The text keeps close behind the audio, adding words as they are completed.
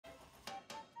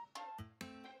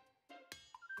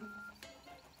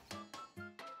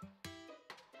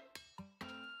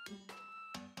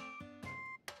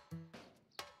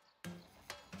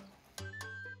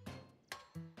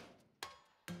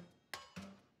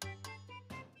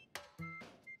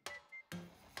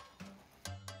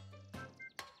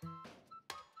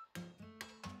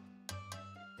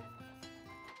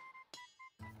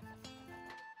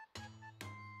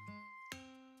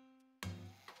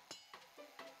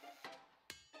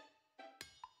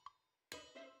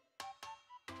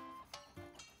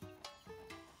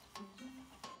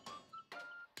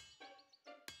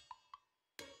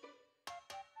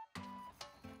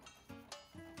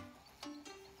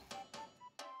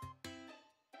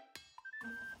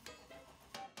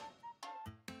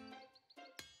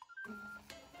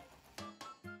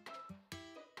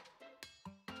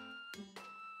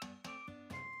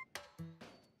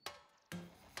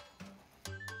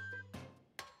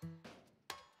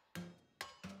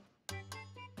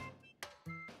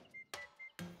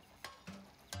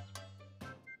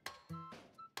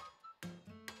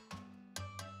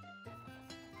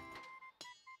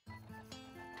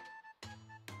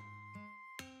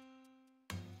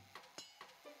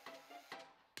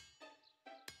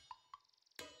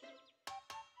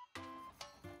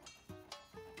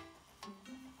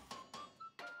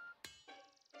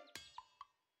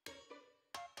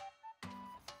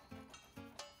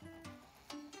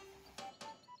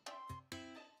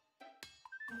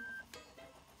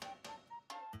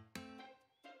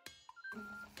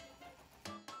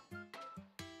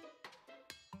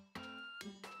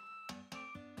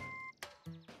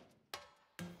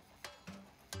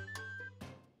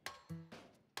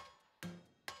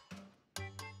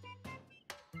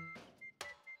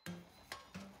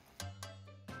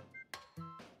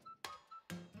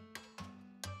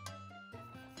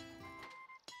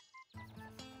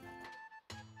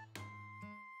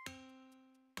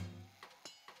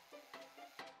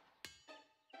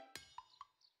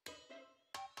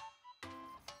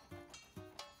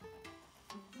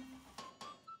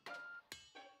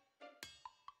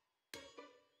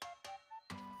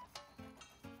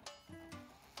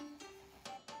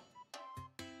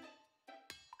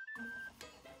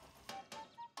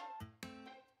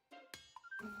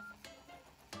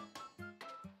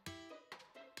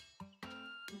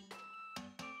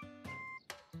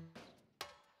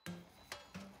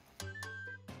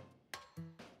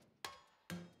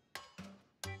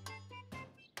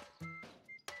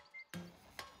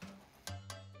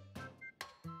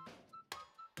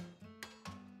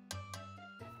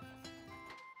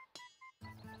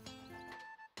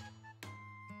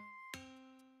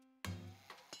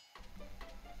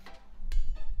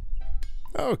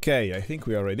Okay, I think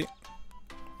we are ready.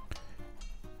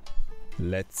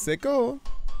 Let's go.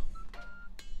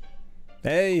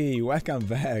 Hey, welcome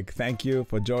back. Thank you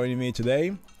for joining me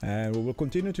today. And we will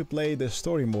continue to play the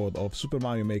story mode of Super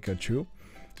Mario Maker 2.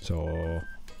 So,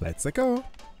 let's go.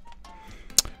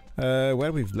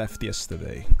 Where we've left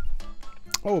yesterday.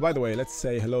 Oh, by the way, let's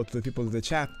say hello to the people in the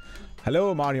chat.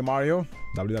 Hello, Mario,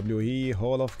 WWE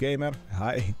Hall of Gamer.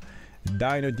 Hi,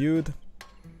 Dino Dude,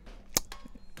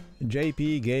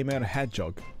 JP Gamer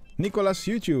Hedgehog, Nicholas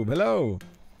YouTube. Hello,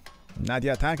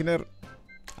 Nadia Tankner,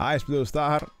 Ice Blue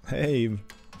Star. Hey,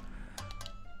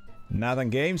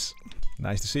 Nathan Games.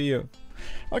 Nice to see you.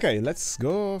 Okay, let's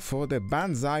go for the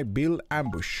Banzai Bill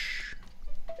ambush.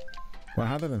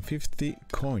 150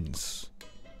 coins.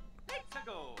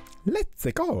 Let's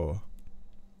go.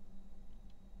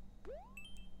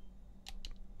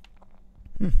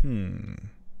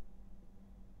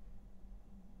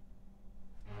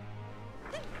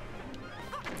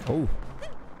 Oh.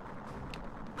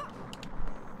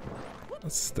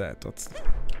 What's that?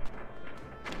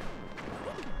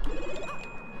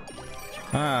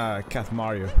 Ah, Cat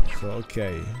Mario. So,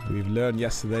 okay. We've learned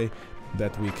yesterday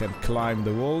that we can climb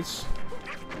the walls.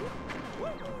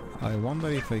 I wonder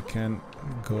if I can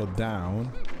go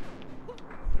down.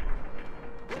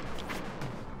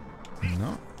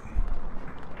 No.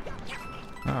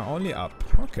 Ah, only up.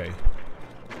 Okay.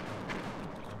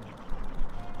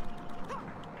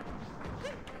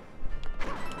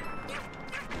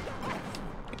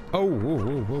 Oh,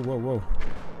 whoa.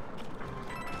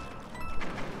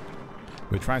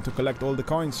 We're trying to collect all the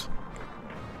coins.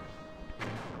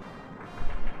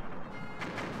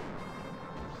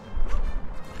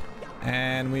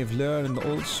 And we've learned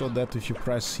also that if you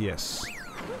press yes,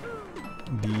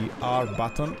 the R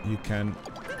button, you can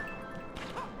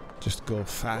just go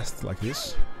fast like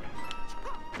this.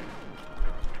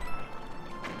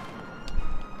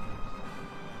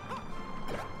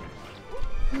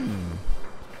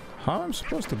 How am I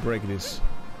supposed to break this?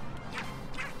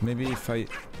 Maybe if I...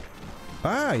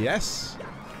 Ah, yes!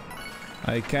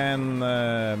 I can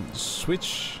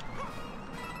switch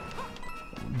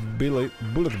Bullet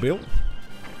Bill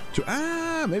to...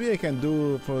 Ah, maybe I can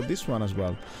do for this one as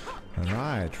well.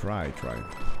 Right.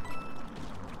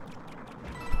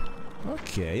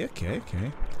 Okay.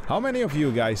 How many of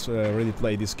you guys already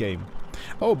played this game?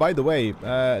 Oh, by the way,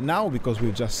 now because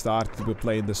we've just started, we're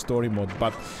playing the story mode,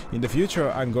 but in the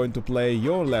future I'm going to play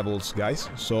your levels, guys.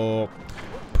 So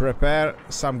prepare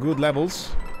some good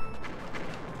levels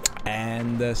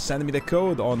and send me the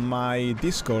code on my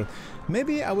Discord.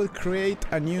 Maybe I will create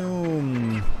a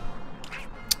new...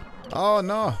 Oh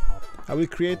no! I will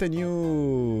create a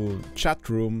new chat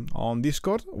room on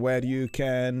Discord where you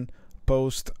can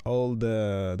post all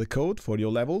the code for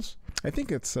your levels. I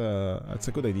think it's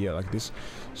a good idea like this,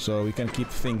 so we can keep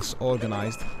things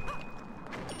organized.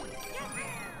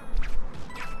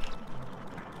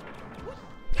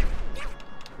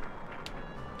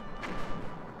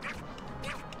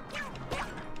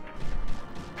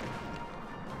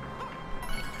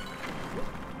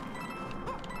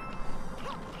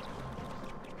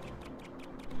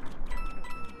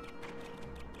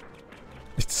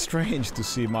 It's strange to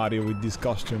see Mario with this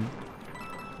costume.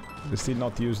 We're still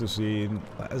not used to seeing him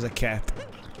as a cat.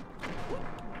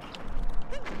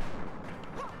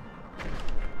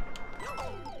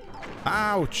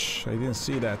 Ouch! I didn't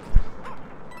see that.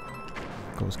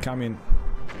 It was coming.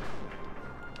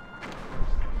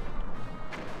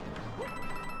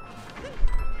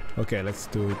 Okay, let's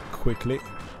do it quickly.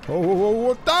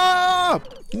 Oh, stop!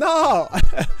 No!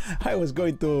 I was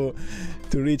going to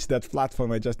reach that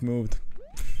platform I just moved.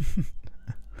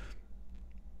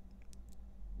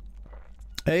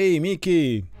 Hey,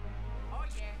 Mickey! Oh,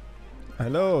 yeah.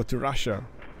 Hello to Russia.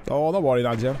 Oh, don't worry,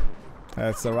 Nadia.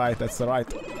 That's alright. I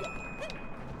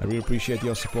really appreciate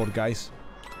your support, guys.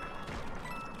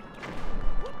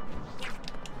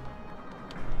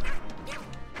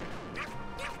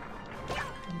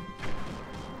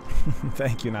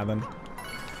 Thank you, Nathan.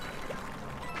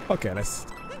 Okay, let's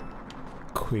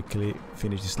quickly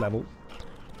finish this level.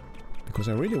 Because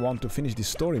I really want to finish this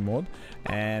story mode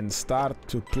and start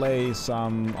to play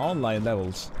some online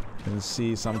levels and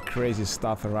see some crazy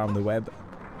stuff around the web.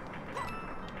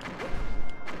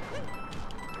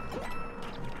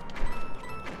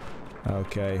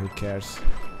 Okay, who cares?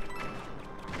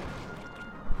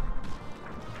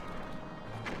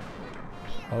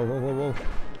 Oh, whoa.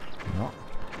 No.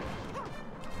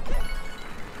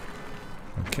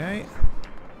 Okay.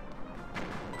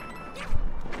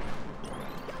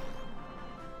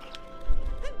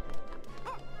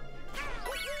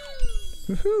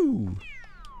 Woohoo!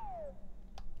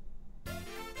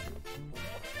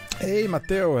 Hey,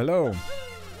 Matteo, hello.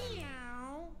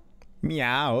 Meow.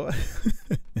 Meow.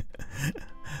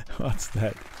 What's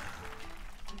that?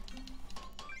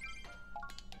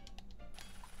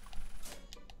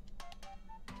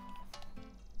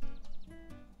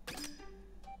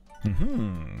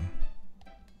 Mm-hmm.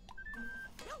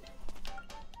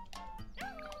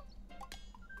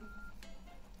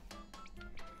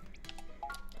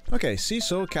 Okay,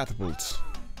 seesaw catapults.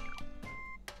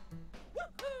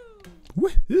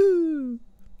 Woohoo!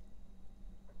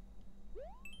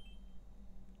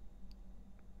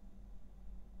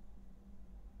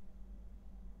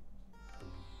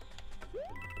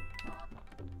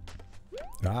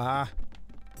 Ah.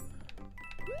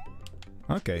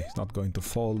 Okay, it's not going to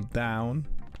fall down.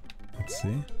 Let's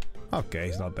see. Okay,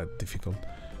 it's not that difficult.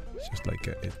 It's just like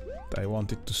I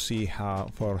wanted to see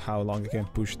for how long I can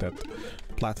push that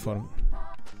platform.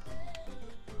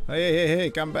 Hey, hey, hey,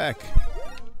 come back.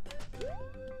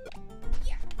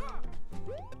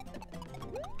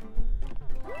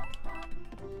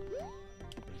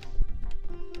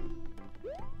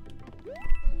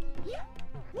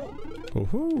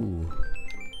 Woohoo!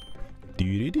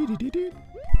 Dee-dee-dee-dee-dee.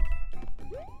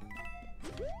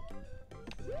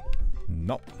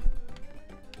 No.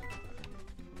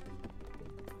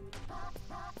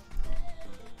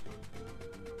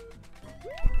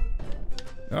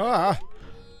 Ah!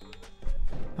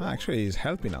 Actually, he's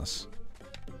helping us.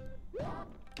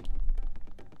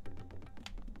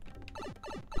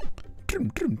 Trum,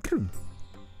 trum, trum.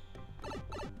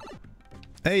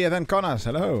 Hey, Evan Connors,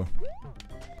 hello.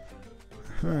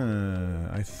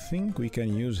 I think we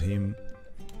can use him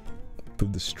to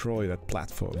destroy that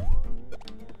platform.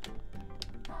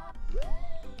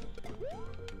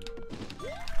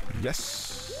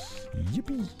 Yes!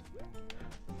 Yippee!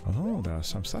 Oh, there's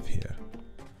some stuff here.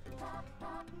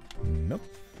 Nope.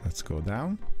 Let's go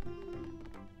down.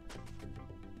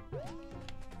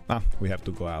 Ah, we have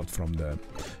to go out from the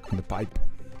pipe.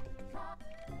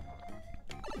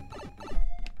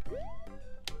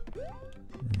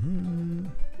 Mm-hmm.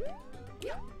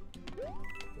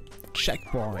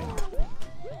 Checkpoint.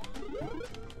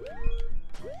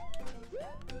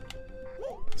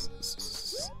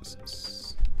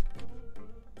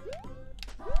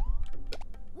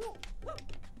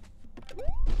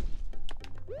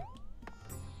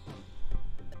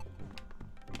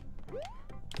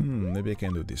 Maybe I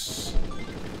can do this.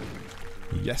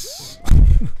 Yes!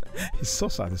 It's so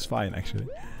satisfying, actually.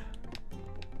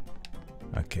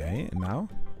 Okay, now?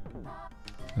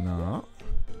 No.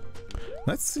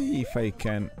 Let's see if I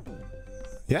can...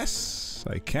 Yes!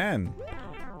 I can!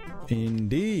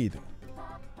 Indeed!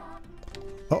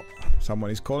 Oh! Someone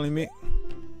is calling me.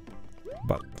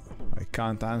 But I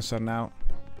can't answer now.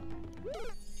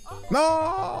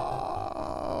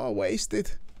 No!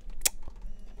 Wasted!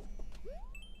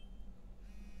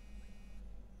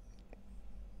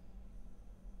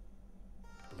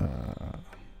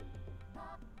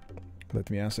 Let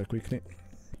me answer quickly.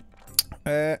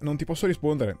 Non ti posso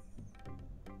rispondere.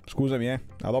 Scusami, a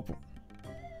dopo.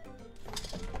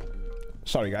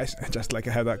 Sorry guys, just like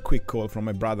I had a quick call from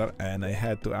my brother and I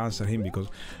had to answer him because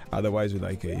otherwise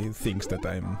like he thinks that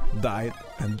I'm died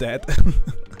and dead.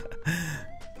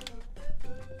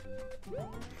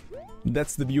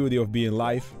 That's the beauty of being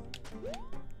live.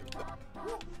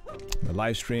 The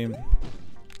live stream.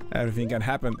 Everything can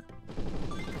happen.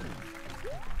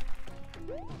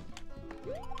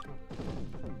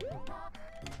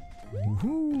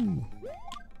 Woohoo!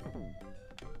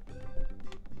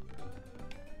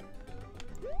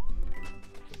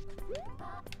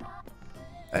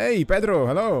 Hey Pedro,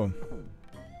 hello!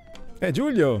 Hey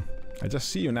Giulio! I just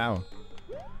see you now.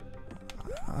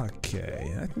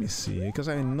 Okay, let me see, because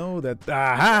I know that...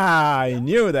 Aha! I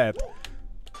knew that!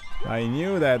 I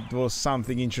knew that was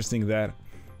something interesting there.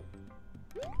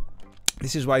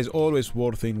 This is why it's always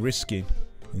worth it risky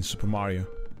in Super Mario.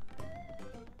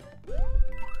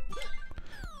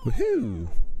 Woohoo!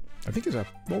 I think it's a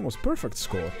almost perfect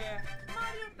score.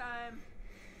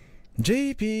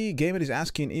 JP Gamer is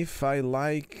asking if I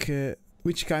like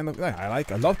which kind of... I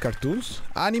love cartoons.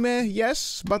 Anime,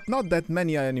 yes, but not that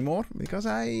many anymore because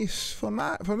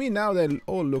for me now they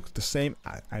all look the same.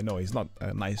 I know it's not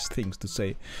a nice thing to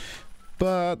say,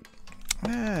 but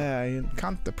I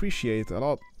can't appreciate a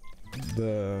lot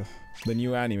the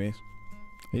new animes.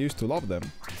 I used to love them.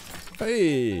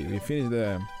 Hey, we finished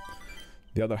the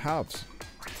other halves.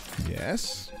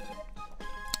 Yes.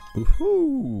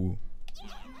 Woohoo!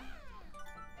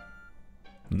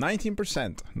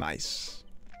 19%. Nice.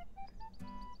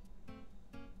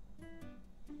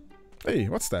 Hey,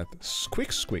 what's that?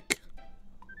 Squick squick.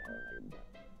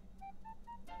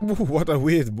 What a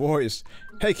weird voice.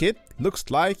 Hey kid,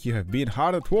 looks like you have been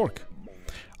hard at work.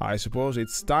 I suppose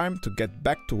it's time to get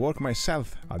back to work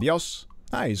myself. Adios.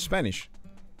 Ah, he's Spanish.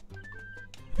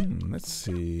 Let's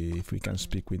see if we can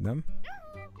speak with them.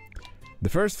 The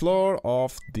first floor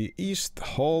of the East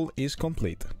Hall is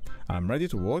complete. I'm ready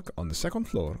to work on the second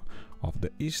floor of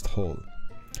the East Hall.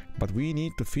 But we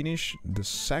need to finish the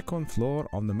second floor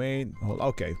on the main hall.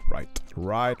 Okay, right.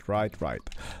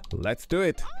 Let's do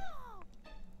it.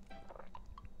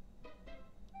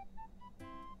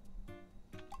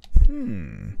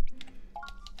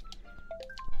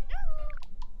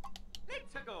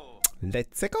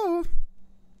 Let's go.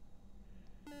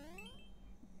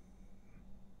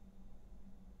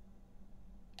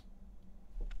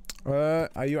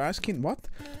 Are you asking what?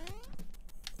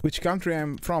 Which country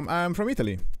I'm from? I'm from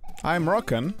Italy. I'm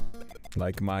Moroccan,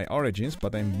 like my origins,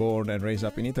 but I'm born and raised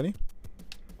up in Italy.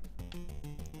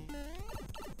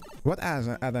 What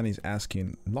Adan is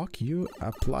asking? Lock, you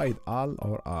applied Al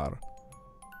or R?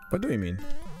 What do you mean?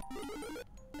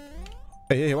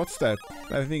 Hey, what's that?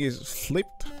 That thing is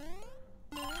flipped.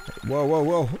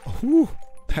 Whoa. Whew,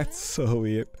 that's so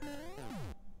weird.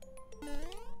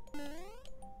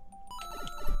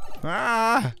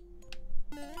 Ah!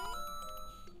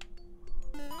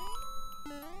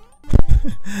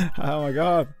 Oh my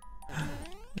god.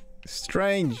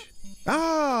 Strange.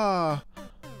 Ah!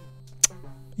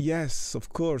 Yes, of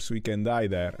course we can die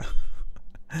there.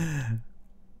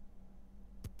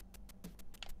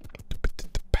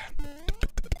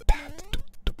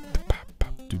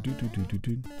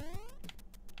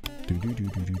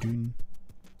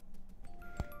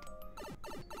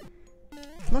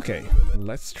 Okay,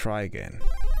 let's try again.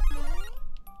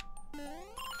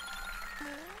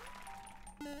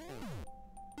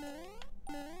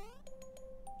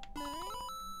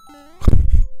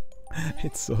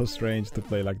 It's so strange to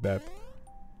play like that.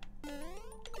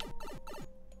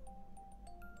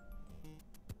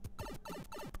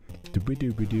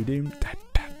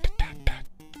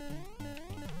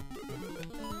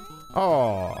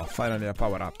 Oh, finally a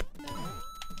power up.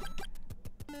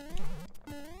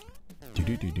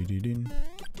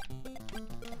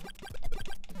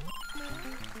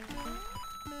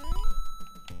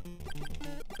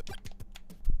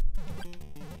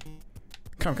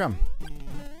 Come.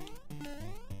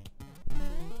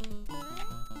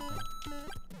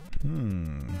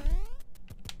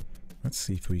 Let's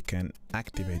see if we can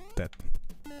activate that.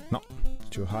 No,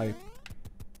 too high.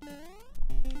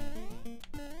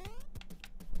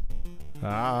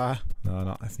 Ah,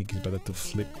 no, I think it's better to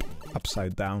flip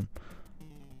upside down.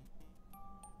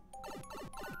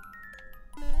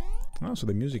 Oh, so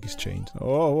the music is changed.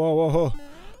 Oh, whoa.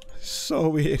 So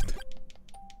weird.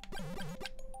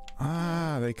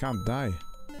 Ah, they can't die.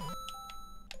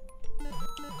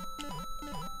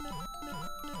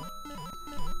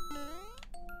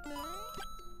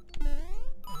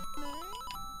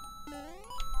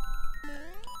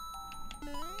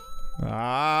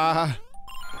 Ah.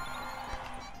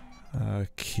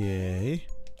 Okay.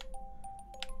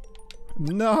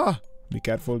 No. Be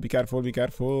careful.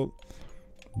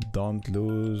 Don't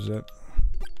lose.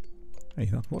 Hey,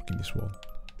 not working this wall.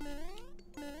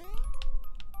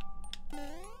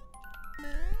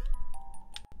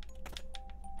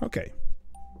 Okay.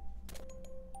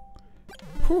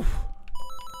 Whew.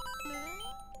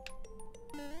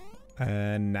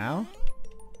 And now?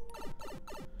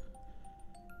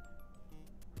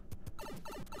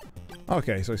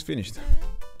 Okay, so it's finished.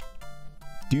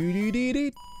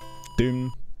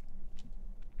 Dum.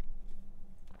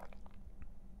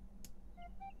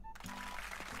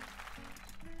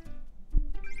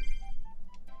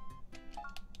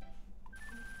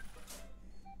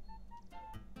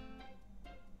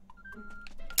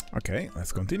 Okay,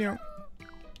 let's continue.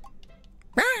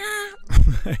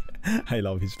 I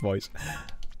love his voice.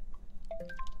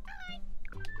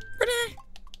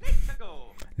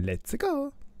 Let's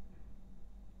go.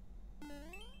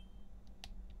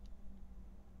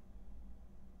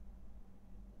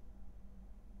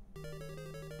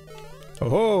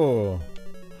 Oh,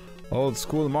 old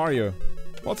school Mario.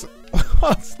 What's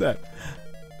that?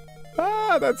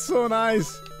 Ah, that's so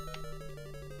nice.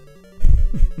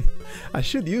 I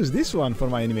should use this one for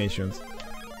my animations.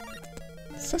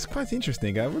 That's quite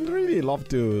interesting. I would really love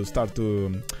to start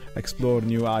to explore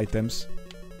new items.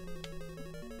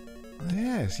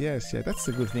 Yes. That's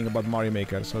the good thing about Mario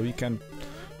Maker. So we can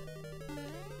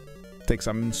take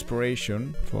some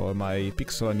inspiration for my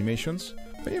pixel animations.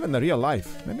 But even the real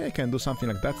life. Maybe I can do something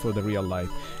like that for the real life.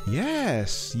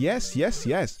 Yes.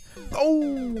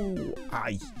 Oh,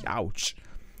 ouch.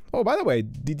 Oh, by the way,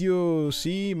 did you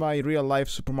see my real life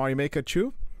Super Mario Maker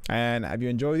 2? And have you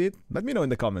enjoyed it? Let me know in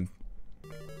the comment.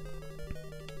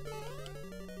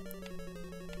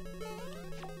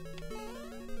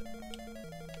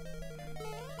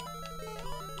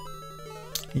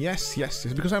 Yes,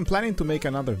 because I'm planning to make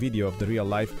another video of the real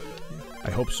life.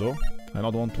 I hope so. I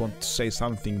don't want to say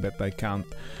something that I can't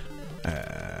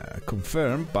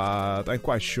confirm, but I'm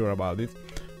quite sure about it.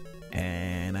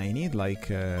 And I need like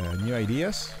new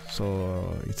ideas,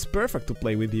 so it's perfect to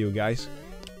play with you guys,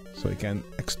 so I can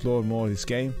explore more this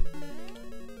game.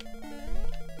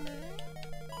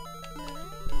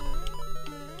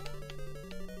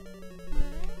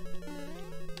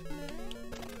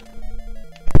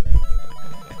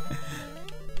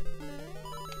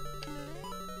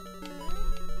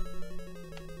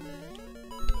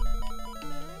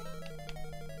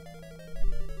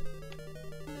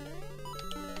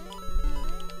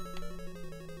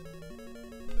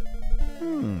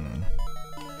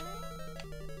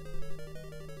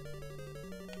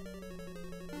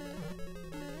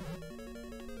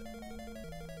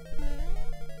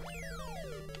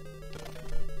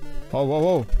 Oh, whoa,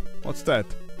 whoa. What's that?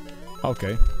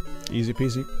 Okay. Easy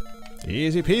peasy.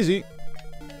 Easy peasy.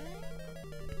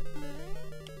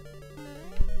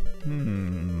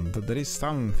 But there is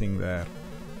something there.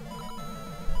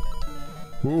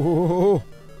 Ooh.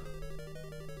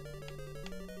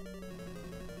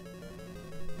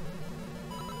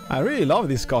 I really love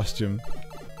this costume.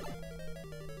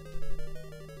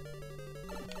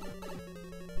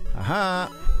 Aha!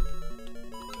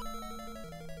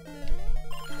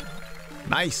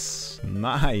 Nice!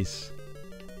 Nice!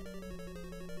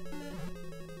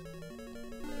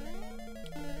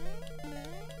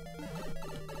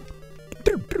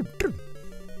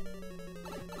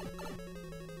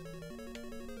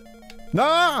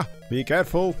 Nah! Be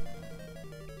careful!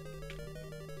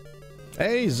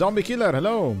 Hey, zombie killer,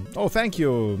 hello! Oh, thank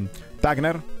you,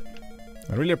 Tagner.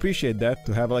 I really appreciate that,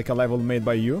 to have like a level made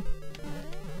by you.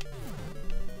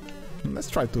 Let's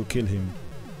try to kill him.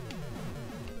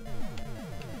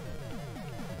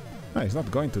 Oh, he's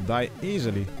not going to die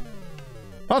easily.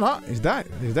 Oh no, he's dead,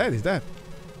 he's dead, he's dead.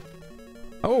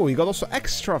 Oh, he got also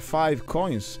extra 5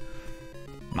 coins.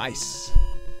 Nice.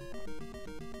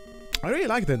 I really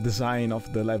like the design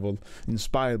of the level,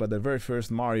 inspired by the very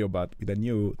first Mario, but with a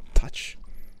new touch.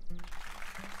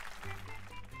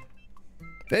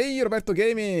 Hey, Roberto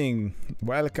Gaming!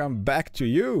 Welcome back to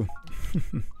you!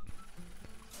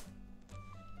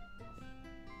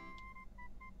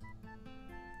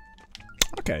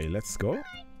 Okay, let's go.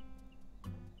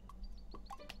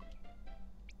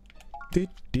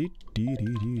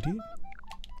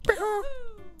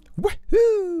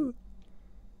 Woohoo!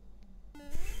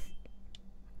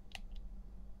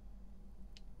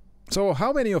 So,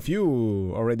 how many of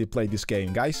you already played this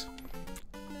game, guys?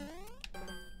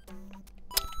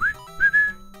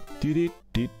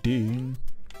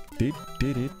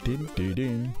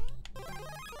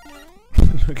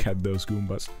 Look at those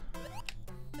Goombas.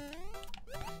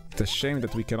 It's a shame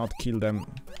that we cannot kill them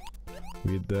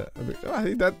with the... I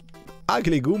think that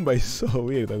ugly Goomba is so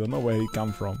weird. I don't know where he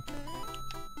come from.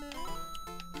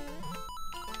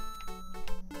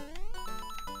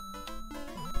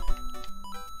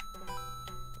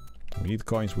 We need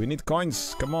coins. We need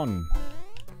coins. Come on.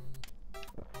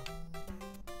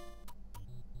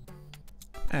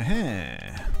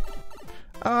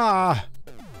 Ah!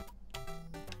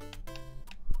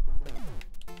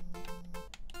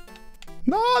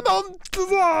 No, don't!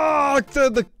 Oh,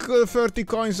 the 30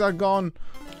 coins are gone.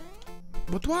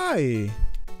 But why?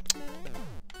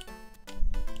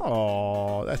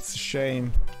 Oh, that's a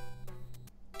shame.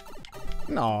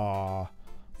 No,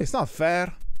 it's not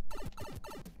fair.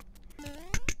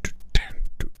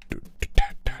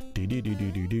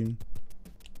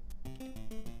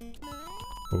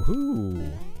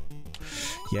 Woohoo!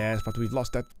 Yes, but we've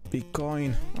lost that big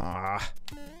coin. Ah.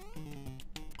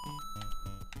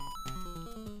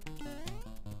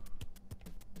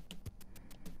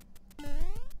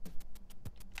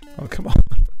 Oh, come on.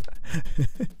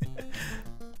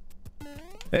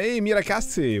 Hey,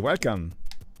 Mirakazzi, welcome.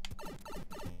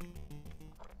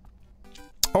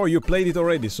 Oh, you played it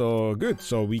already, so good.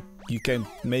 So you can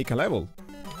make a level.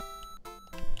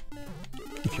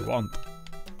 If you want.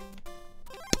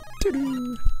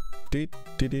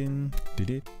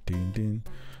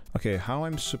 Okay, how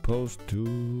I'm supposed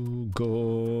to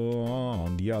go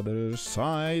on the other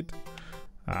side?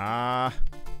 Ah.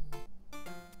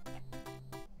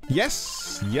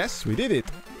 Yes, yes, we did it.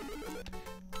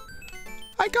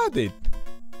 I got it.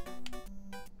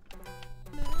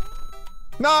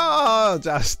 No,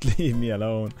 just leave me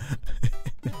alone.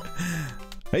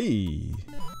 Hey.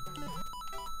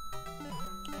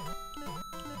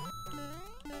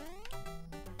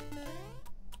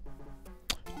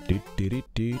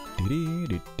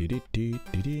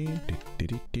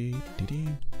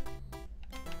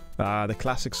 Ah, the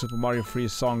classic Super Mario 3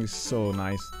 song is so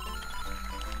nice.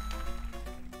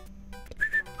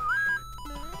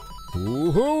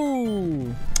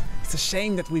 Woohoo! It's a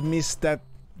shame that we missed that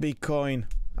big coin.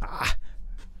 Ah.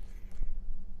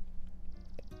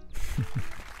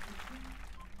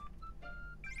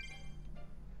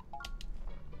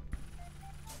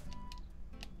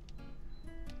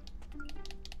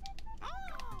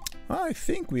 I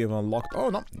think we have unlocked.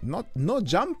 Oh, no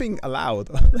jumping allowed.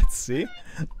 Let's see.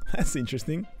 That's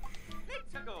interesting.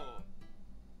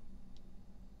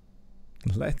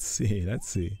 Let's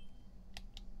see.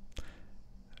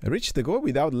 Reach the goal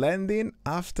without landing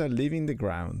after leaving the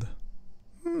ground.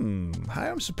 How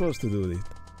am I supposed to do it?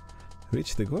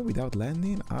 Reach the goal without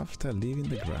landing after leaving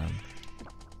the ground.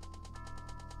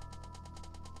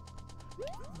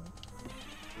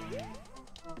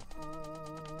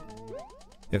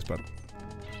 Yes, but...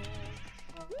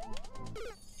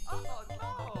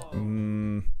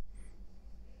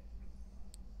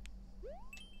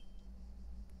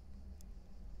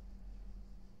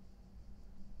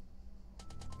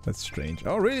 That's strange.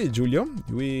 Oh, really, Giulio?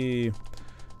 We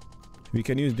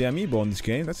can use the amiibo on this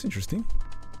game. That's interesting.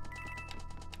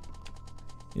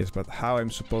 Yes, but how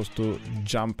I'm supposed to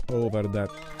jump over that?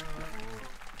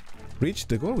 Reach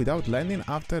the goal without landing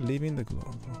after leaving the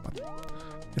goal.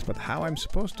 Yes, but how I'm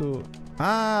supposed to...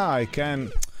 Ah, I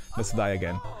can... Let's die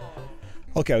again.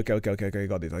 Okay. I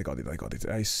got it.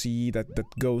 I see that that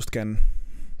ghost can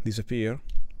disappear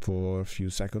for a few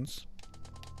seconds.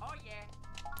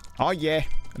 Oh yeah,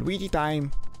 Luigi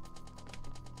time.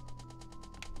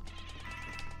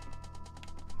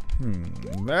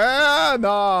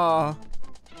 No.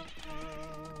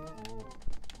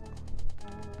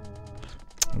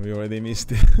 We already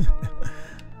missed it.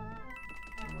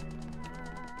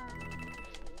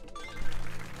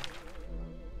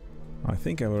 I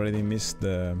think I've already missed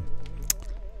the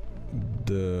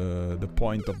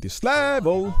point of this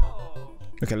level.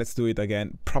 Okay, let's do it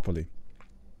again properly.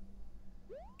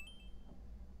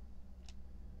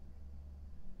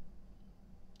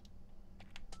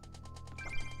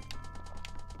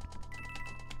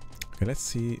 Okay, let's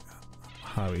see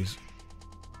how he's.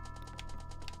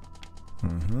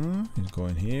 He's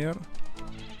going here.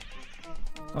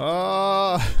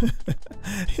 Oh,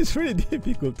 it's really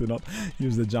difficult to not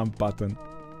use the jump button.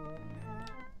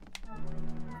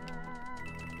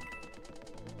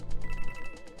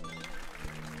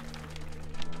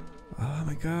 Oh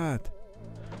my god.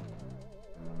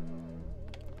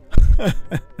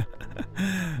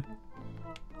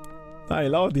 I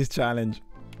love this challenge.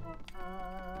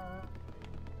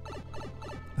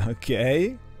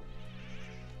 Okay.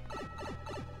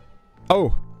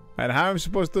 Oh, and how am I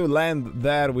supposed to land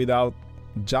there without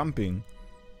jumping?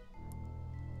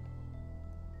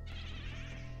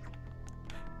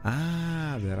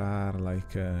 Ah, there are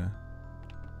like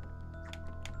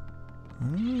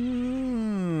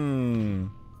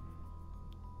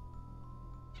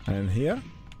And here?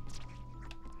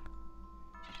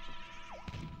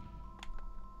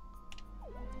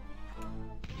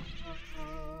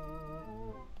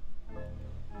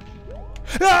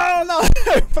 Oh no!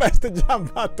 I pressed the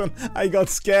jump button. I got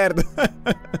scared.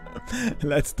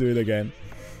 Let's do it again.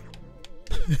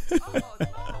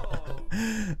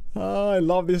 Oh, I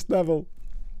love this level.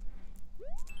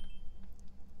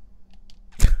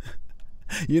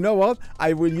 You know what?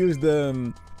 I will use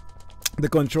the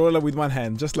controller with one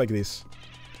hand, just like this.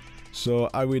 So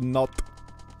I will not...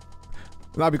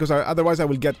 No, because otherwise I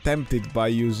will get tempted by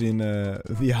using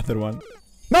the other one.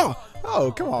 No!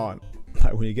 Oh, come on.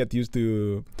 I will get used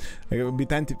to... I will be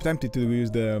tempted to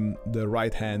use the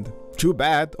right hand. Too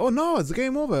bad. Oh no, it's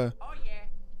game over. Oh yeah.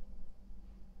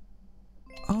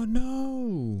 Oh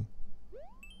no.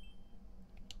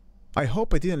 I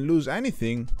hope I didn't lose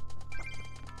anything.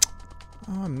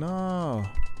 Oh no.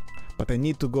 But I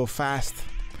need to go fast.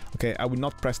 Okay, I will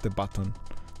not press the button.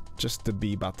 Just the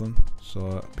B button.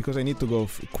 So, because I need to go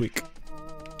quick.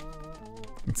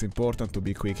 It's important to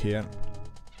be quick here.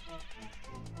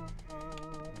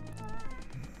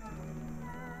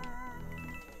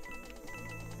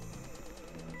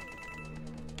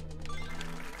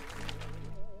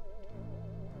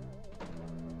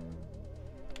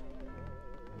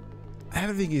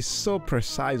 Everything is so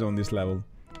precise on this level.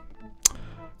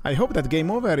 I hope that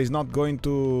game over is not going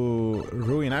to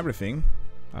ruin everything.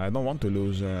 I don't want to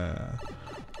lose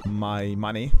my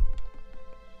money.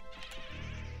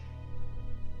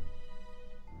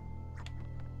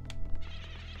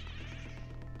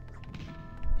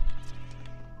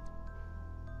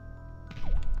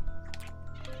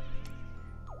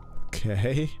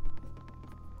 Okay.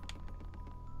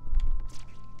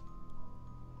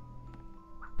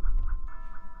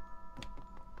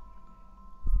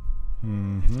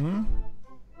 Mm-hmm.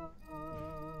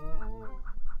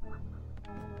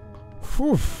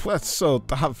 Whew, that's so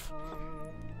tough.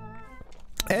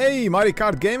 Hey, Mario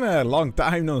Kart Gamer! Long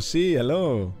time no see.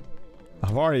 Hello.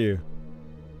 How are you?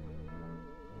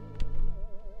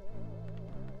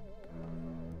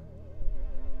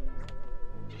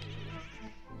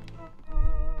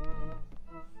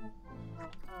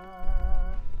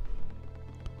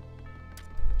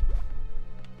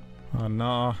 Oh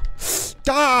no.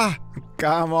 Ah!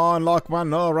 Come on, Lokman,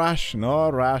 no rush, no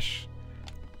rush.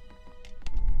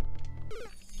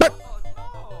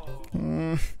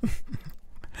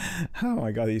 Oh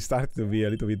my god, he started to be a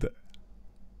little bit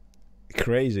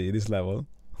crazy this level.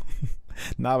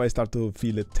 Now I start to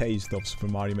feel a taste of Super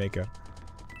Mario Maker.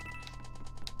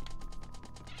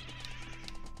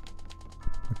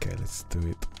 Okay, let's do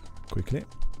it quickly.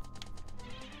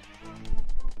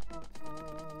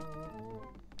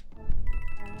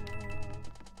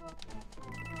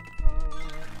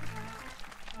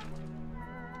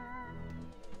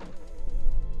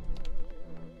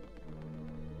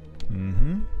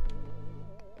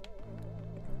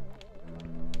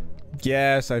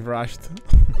 Yes, I've rushed.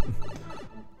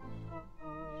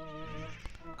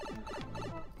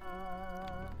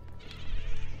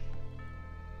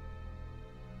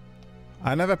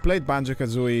 I never played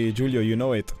Banjo-Kazooie, Giulio, you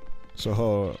know it.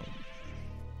 So,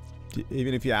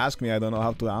 even if you ask me, I don't know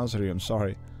how to answer you, I'm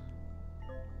sorry.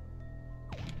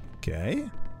 Okay.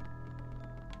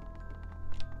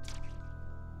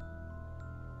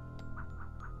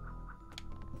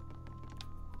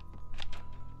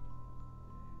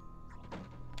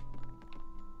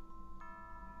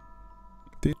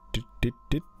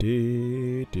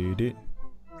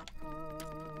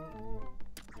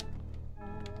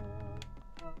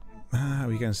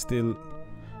 We can still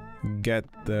get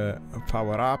the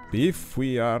power up if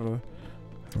we are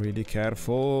really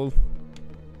careful.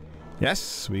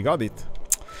 Yes, we got it.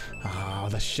 Ah,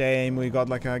 the shame we got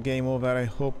like a game over. I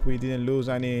hope we didn't lose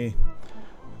anything.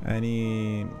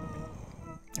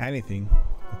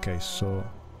 Okay, so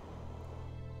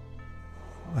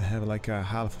I have like a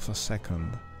half of a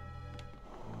second.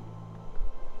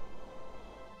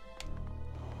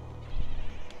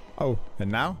 Oh,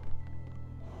 and now?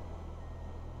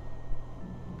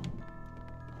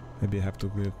 Maybe I have to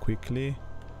go quickly.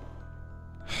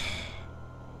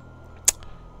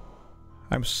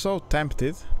 I'm so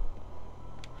tempted.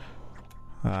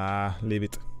 Ah, leave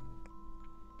it.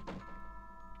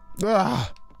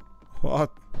 Ah!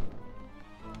 What?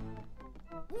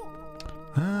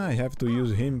 Ah, I have to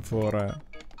use him for...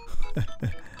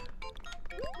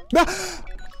 Ah!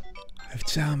 I've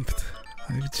jumped.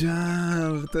 I've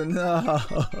jumped. No.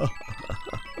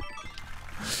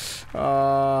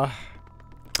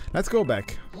 Let's go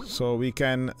back so we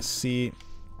can see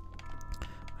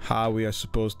how we are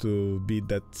supposed to beat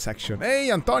that section. Hey,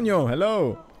 Antonio,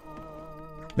 hello.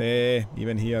 Hey,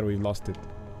 even here we lost it.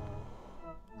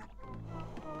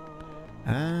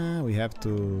 Ah, we have to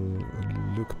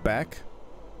look back.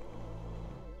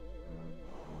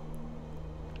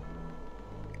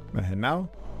 And now?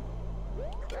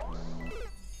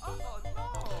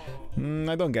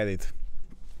 I don't get it.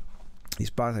 This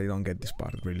part, I don't get this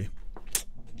part, really.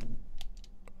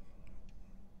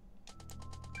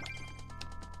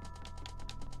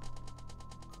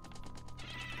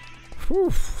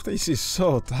 Whew, this is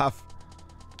so tough.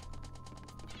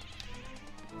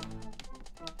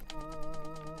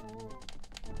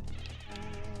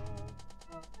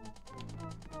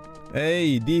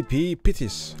 Hey, DP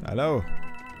Pittis, hello.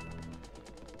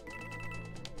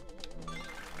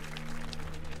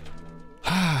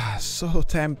 So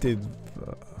tempted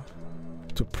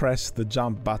to press the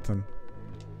jump button.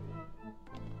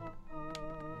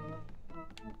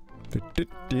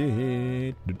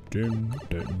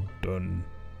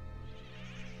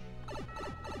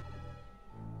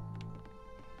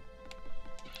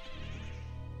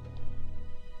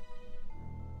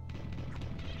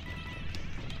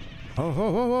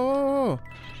 Oh,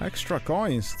 extra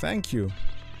coins, thank you.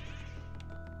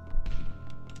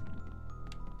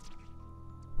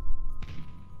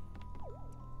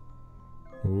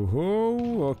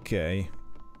 Oh, okay.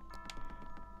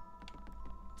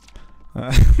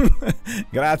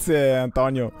 Grazie,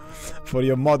 Antonio, for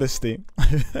your modesty.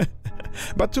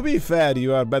 But to be fair,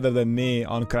 you are better than me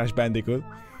on Crash Bandicoot.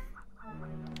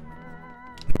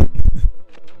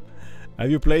 Have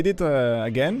you played it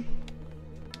again?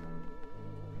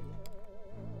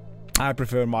 I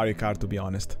prefer Mario Kart, to be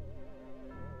honest.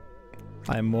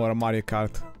 I'm more a Mario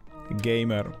Kart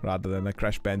gamer rather than a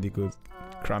Crash Bandicoot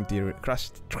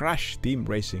Crash Team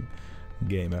Racing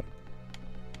gamer.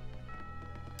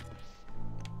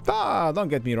 Don't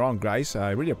get me wrong, guys.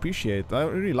 I really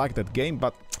really like that game,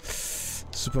 but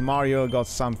Super Mario got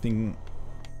something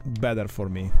better for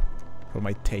me, for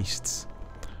my tastes.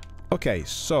 Okay,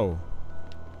 so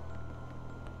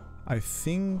I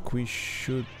think we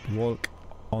should walk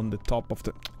on the top of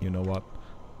the... You know what?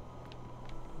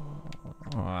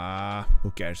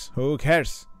 Who cares? Who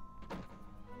cares?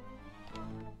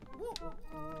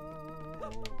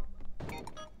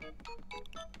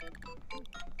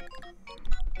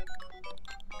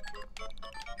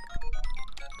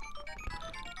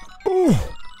 Ooh!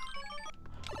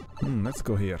 Let's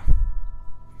go here.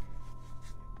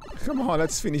 Come on,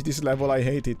 let's finish this level. I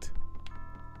hate it.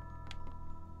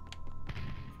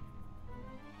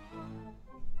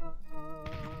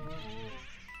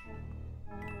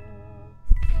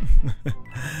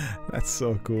 That's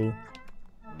so cool.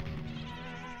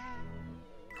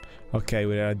 Okay,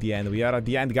 we are at the end. We are at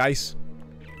the end, guys.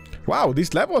 Wow,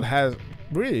 this level has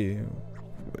really...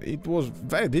 It was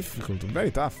very difficult,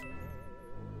 very tough.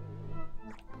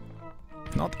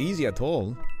 Not easy at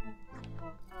all.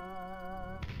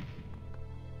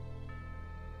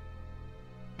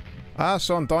 Ah,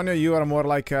 so Antonio, you are more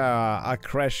like a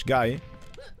Crash guy.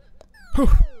 Whew.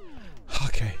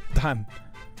 Okay, done.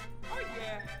 Oh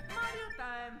yeah, Mario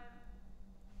time.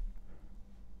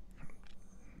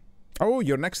 Oh,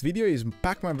 your next video is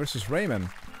Pac-Man vs. Rayman.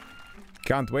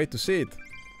 Can't wait to see it.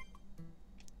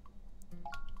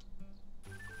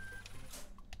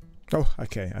 Oh,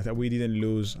 okay. I thought we didn't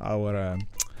lose our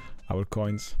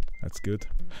coins. That's good.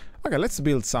 Okay, let's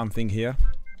build something here.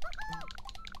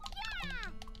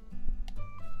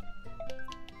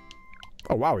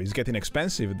 Oh wow, it's getting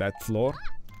expensive, that floor.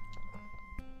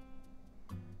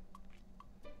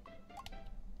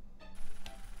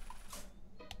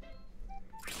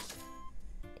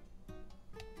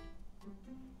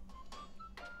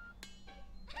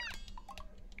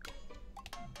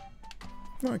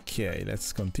 Okay,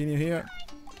 let's continue here.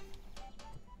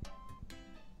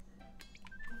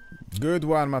 Good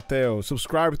one, Matteo.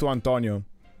 Subscribe to Antonio.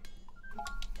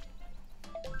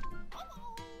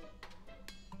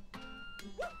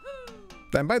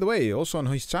 And by the way, also on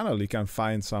his channel you can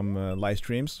find some live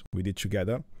streams we did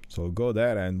together. So go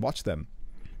there and watch them.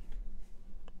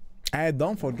 And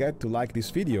don't forget to like this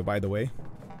video, by the way.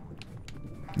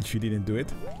 If you didn't do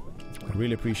it. I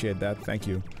really appreciate that. Thank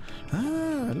you.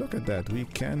 Ah, look at that. We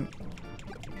can...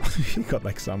 He got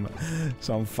like some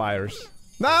fires.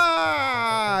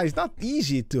 Ah, it's not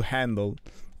easy to handle,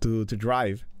 to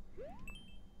drive.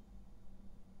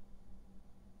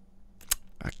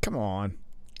 Ah, come on.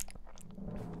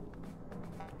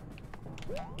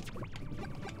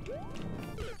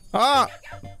 Ah!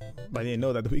 I didn't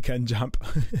know that we can jump.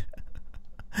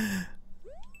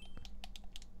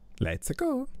 Let's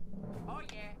go. Oh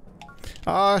yeah.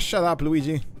 Ah, shut up,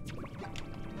 Luigi.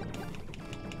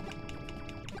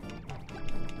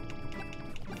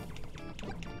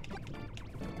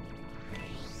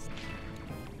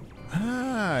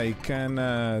 Ah, I can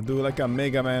do like a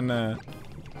Mega Man.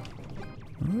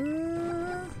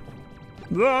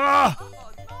 Ah!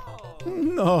 Oh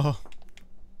no. No.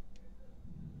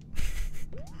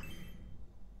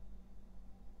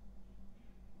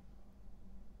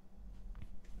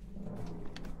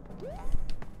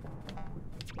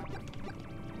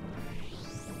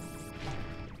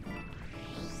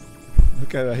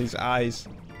 Look at his eyes.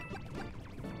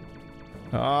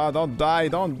 Ah, don't die,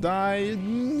 don't die.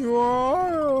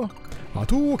 No.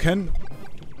 Hadouken.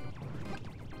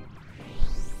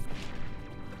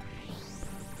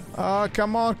 Ah,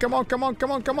 come on, come on, come on,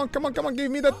 come on, come on, come on, come on,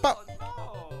 give me that power.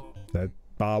 Oh, no. That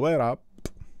power up.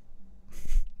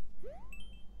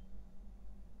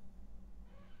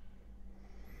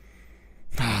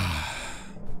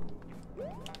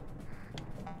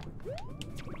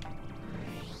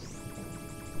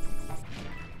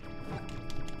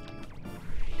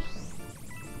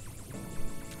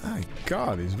 My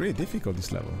God, it's really difficult,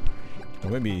 this level.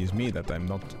 Or maybe it's me that I'm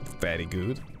not very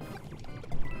good.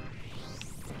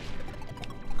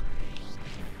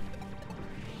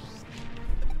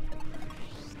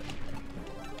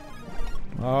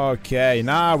 Okay,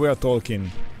 now we are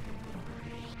talking.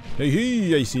 Hey,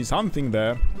 hey, I see something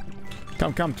there.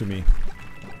 Come to me.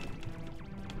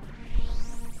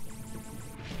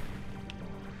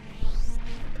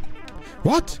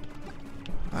 What?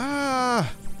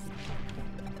 Ah!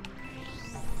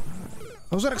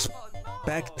 I was not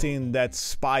expecting that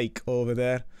spike over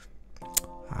there.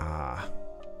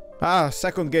 Ah,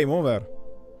 second game over.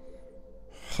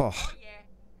 Oh.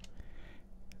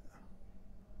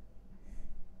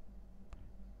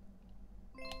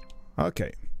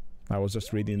 Okay, I was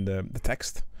just reading the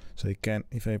text. So you can,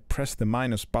 if I press the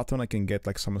minus button, I can get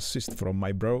like some assist from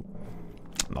my bro.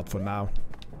 Not for now.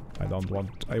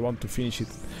 I want to finish it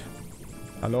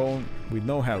alone with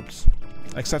no helps.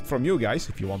 Except from you guys.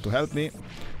 If you want to help me,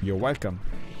 you're welcome.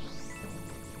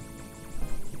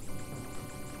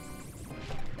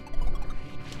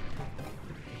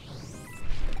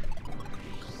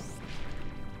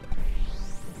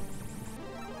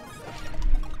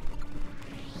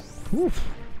 Oof.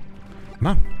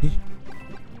 Mommy.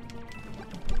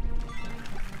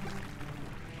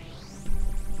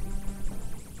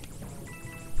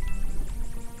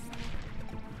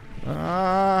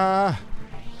 Ah,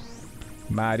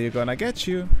 Mario gonna get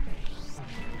you.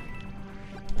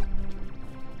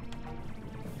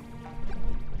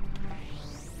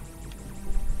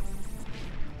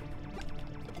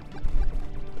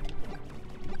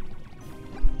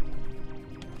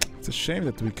 It's a shame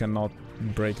that we cannot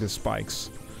break the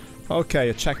spikes. Okay,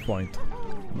 a checkpoint.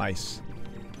 Nice.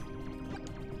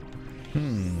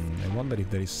 I wonder if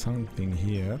there is something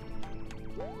here.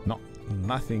 No,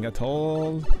 nothing at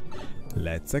all.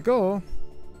 Let's go.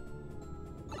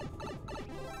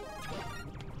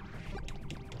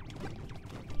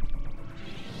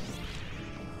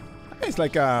 It's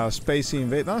like a space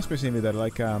invader, not a space invader,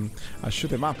 like a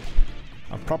shoot 'em up,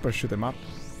 a proper shoot 'em up.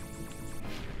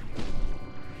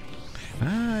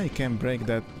 Ah, I can break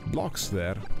that blocks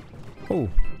there. Oh,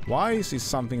 why is this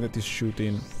something that is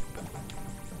shooting?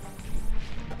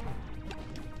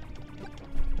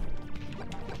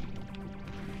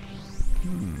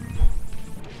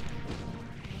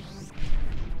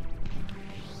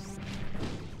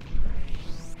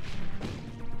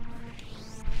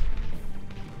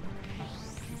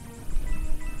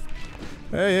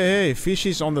 Hey, fish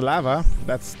is on the lava.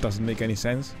 That doesn't make any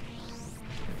sense.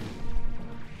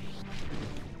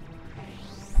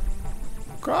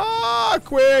 Ah,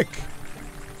 quick!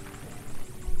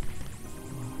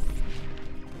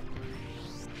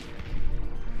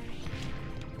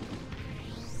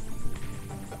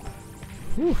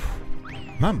 Oof.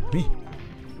 Mommy.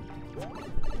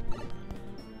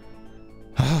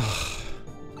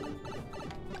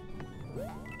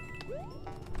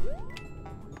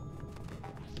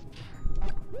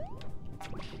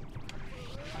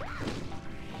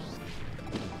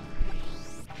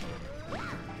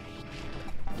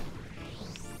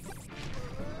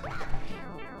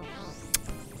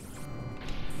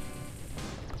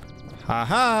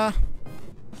 Haha!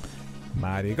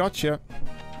 Mario gotcha.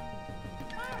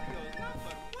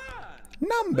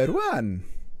 Number one!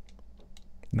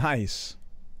 Nice.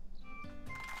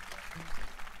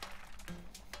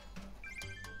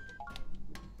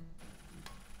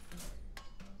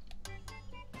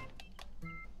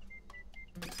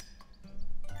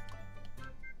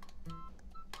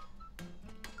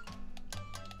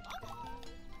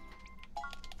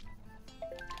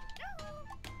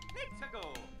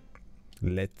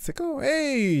 Let's go.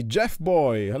 Hey, Jeff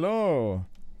boy. Hello.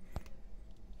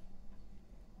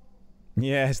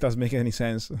 Yes, does make any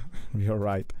sense. You're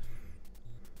right.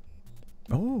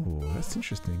 Oh, that's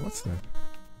interesting. What's that?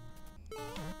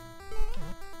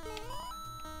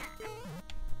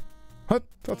 What?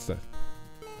 What's that?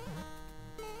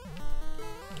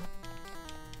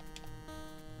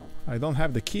 I don't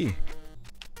have the key.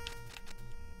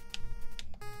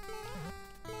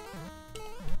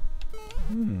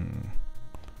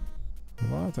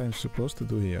 What I'm supposed to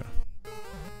do here?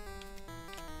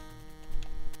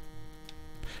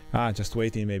 Ah, just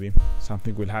waiting maybe.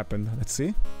 Something will happen. Let's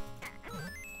see.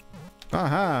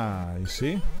 Aha, you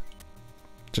see?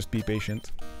 Just be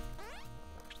patient.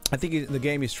 I think the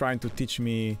game is trying to teach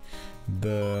me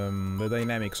the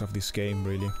dynamics of this game,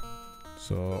 really.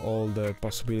 So, all the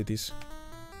possibilities.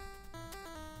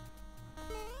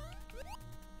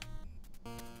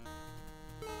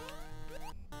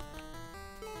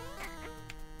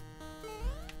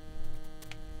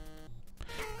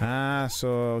 Ah,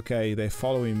 so, okay, they're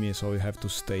following me, so we have to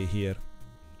stay here.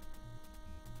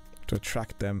 To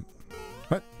attract them.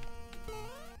 What?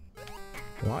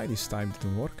 Why this time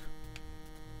didn't work?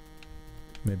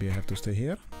 Maybe I have to stay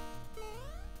here?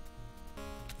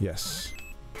 Yes.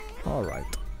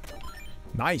 Alright.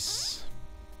 Nice!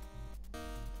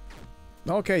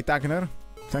 Okay, Tagner.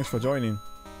 Thanks for joining.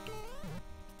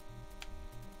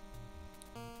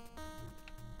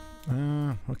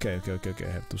 Okay.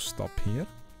 I have to stop here.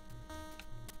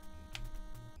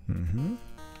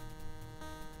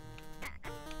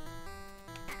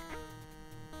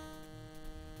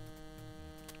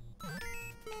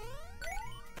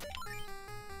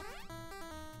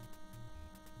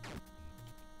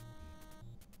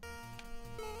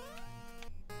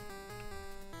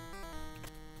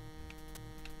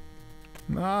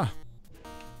 Ah.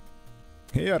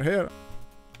 Here, here.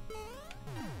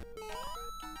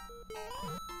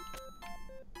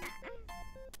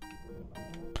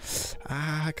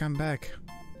 Ah, come back.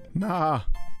 Nah.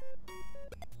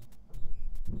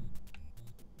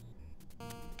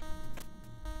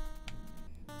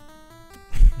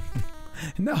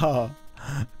 No.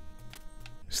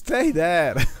 Stay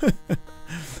there.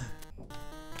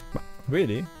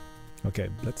 Really? Okay,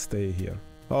 let's stay here.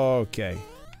 Okay.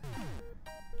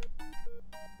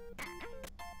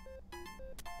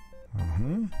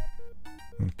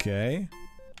 Okay.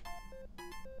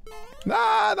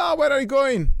 No, no, where are you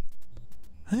going?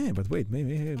 Hey, but wait,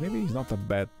 maybe it's not a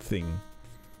bad thing.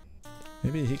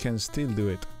 Maybe he can still do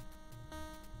it.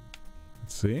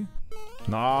 Let's see.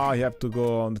 No, you have to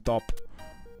go on the top.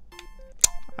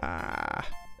 Ah,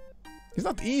 it's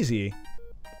not easy.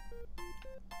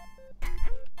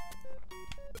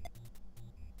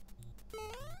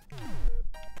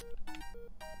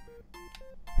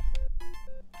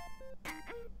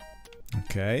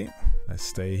 Okay, let's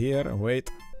stay here and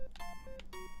wait.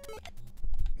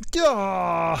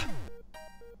 Yeah!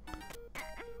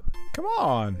 Come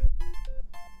on!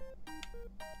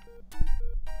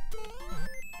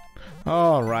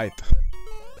 All right,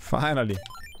 finally.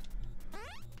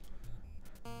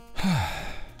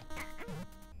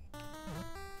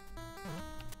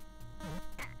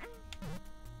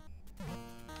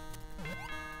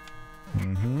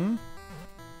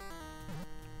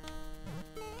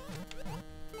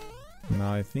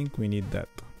 Now I think we need that.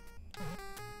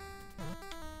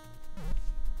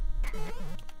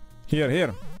 Here,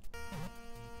 here.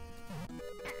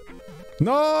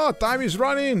 No, time is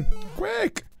running.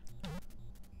 Quick.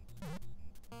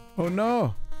 Oh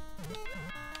no.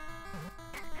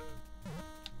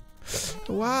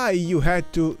 Why you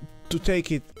had to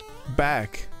take it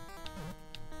back?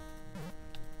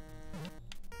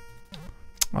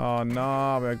 Oh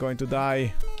no, we're going to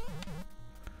die.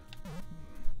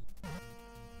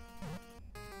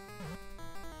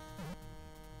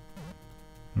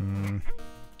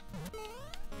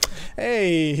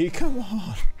 Hey, come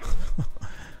on.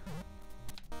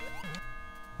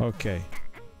 Okay.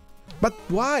 But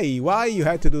why? Why you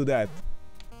had to do that?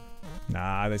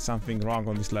 Nah, there's something wrong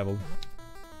on this level.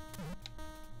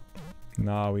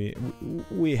 No,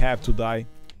 we have to die.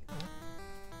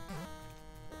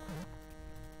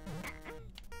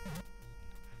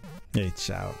 Hey,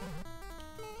 ciao.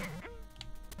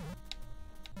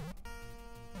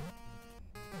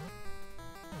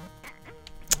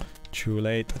 Too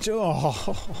late.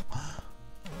 Oh.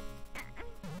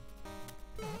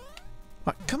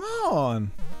 Come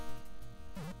on.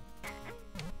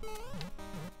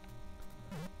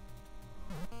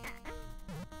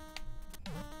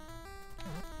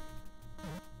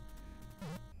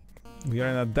 We are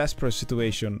in a desperate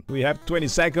situation. We have 20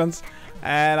 seconds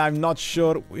and I'm not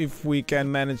sure if we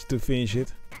can manage to finish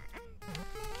it.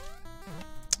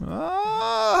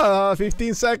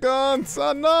 15 seconds.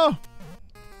 Oh no.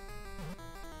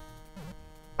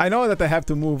 I know that I have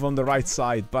to move on the right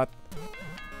side, but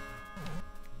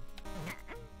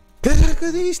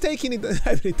he's taking it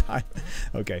every time.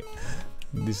 Okay,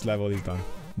 this level is done.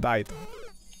 Died.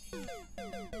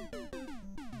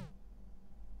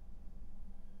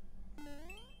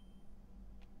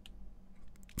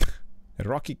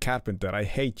 Rocky Carpenter, I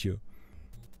hate you.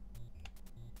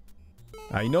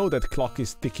 I know that clock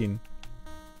is ticking.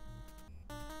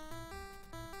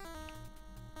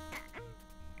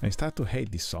 I start to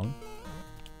hate this song.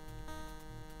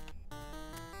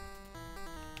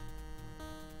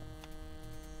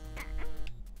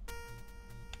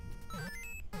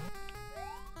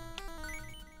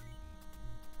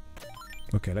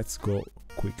 Okay, let's go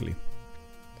quickly.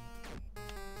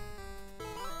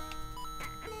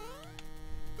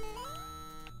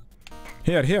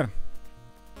 Here, here.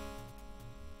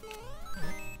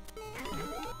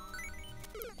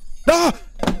 Ah!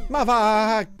 Ma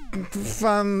va!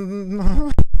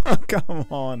 Fun. Come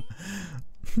on.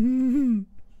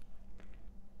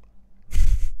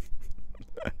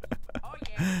 Oh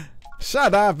yeah.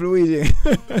 Shut up, Luigi.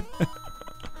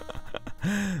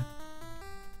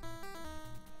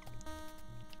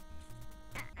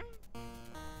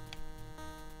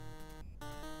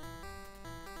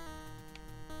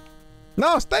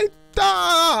 No, stay.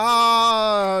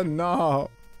 Ah, no.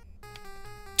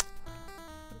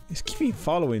 He's keeping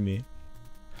following me.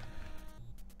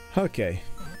 Okay.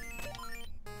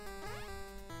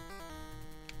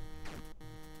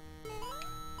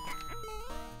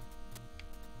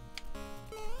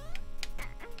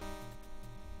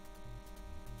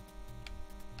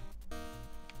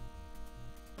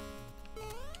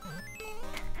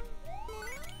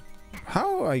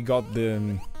 I got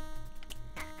the...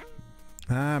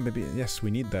 maybe... Yes, we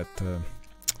need that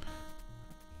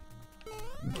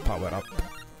power up.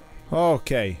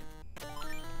 Okay.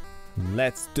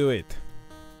 Let's do it.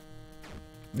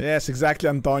 Yes, exactly,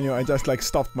 Antonio. I just like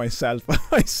stopped myself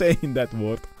by saying that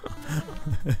word.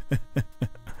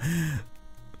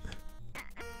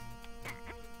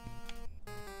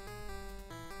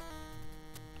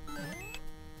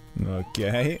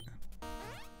 Okay.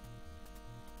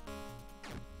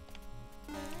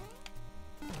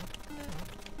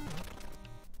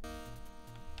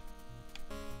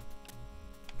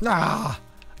 Ah,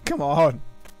 come on.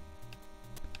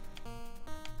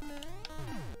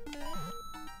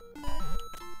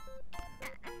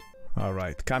 All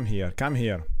right, come here, come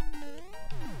here.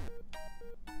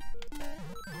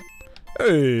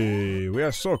 Hey, we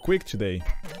are so quick today.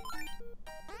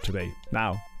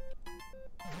 Now.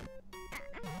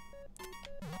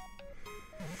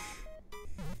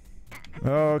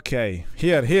 Okay,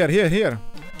 here.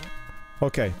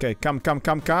 Okay, come.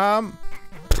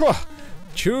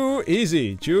 Too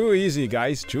easy,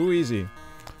 guys, too easy.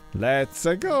 Let's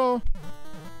go.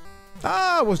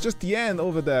 Ah, it was just the end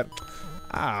over there.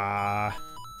 Ah,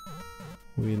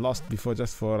 we lost before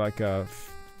just for like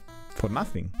for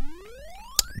nothing.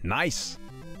 Nice.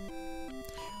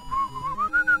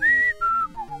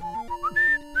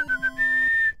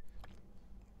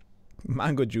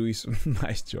 Mango juice.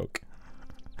 Nice joke.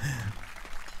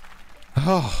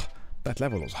 Oh, that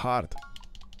level was hard.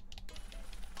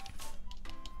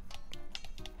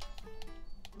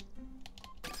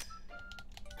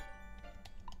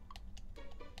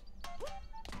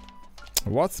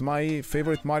 What's my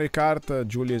favorite Mario Kart?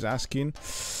 Julie is asking.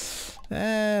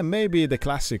 Maybe the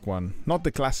classic one. Not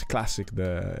the classic. I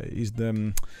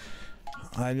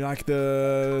like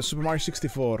the Super Mario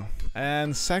 64.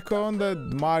 And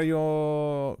second,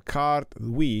 Mario Kart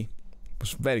Wii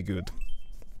was very good.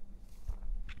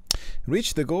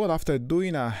 Reach the goal after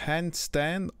doing a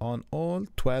handstand on all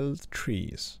 12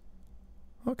 trees.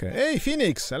 Okay. Hey,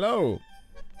 Phoenix! Hello!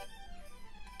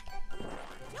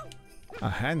 A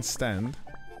handstand.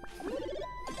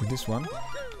 This one?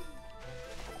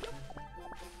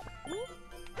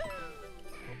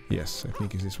 Yes, I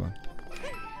think it's this one.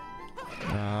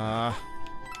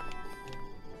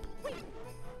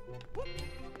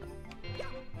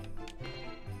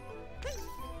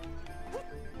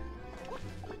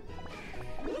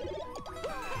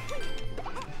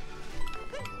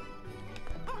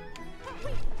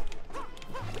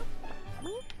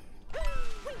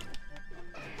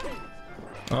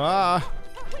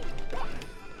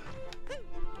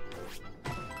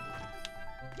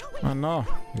 Oh no,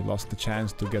 we lost the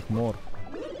chance to get more.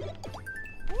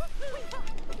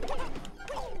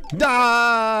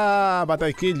 Ah, but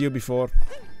I killed you before.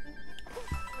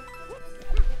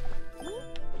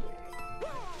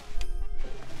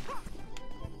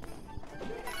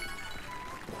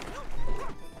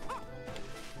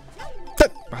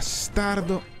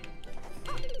 Bastardo.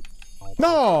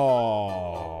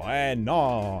 No!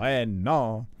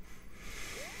 No.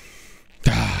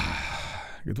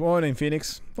 Good morning,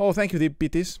 Phoenix. Oh, thank you,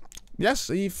 DPTs. Yes,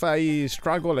 if I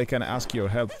struggle, I can ask your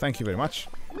help. Thank you very much.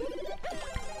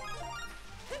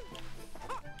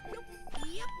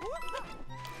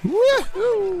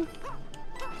 Woohoo!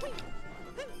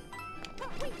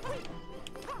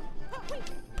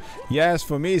 Yes,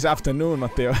 for me it's afternoon,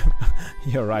 Matteo.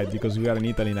 You're right, because we are in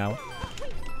Italy now.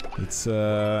 It's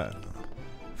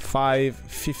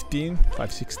 5:15,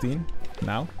 5:16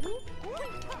 now.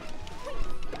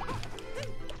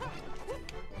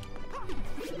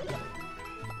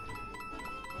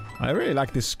 I really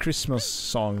like this Christmas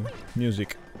song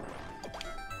music.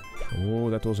 Oh,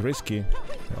 that was risky.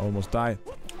 I almost died.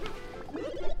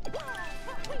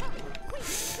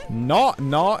 No.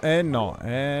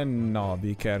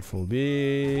 Be careful.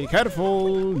 Be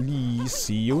careful.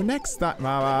 See you next time.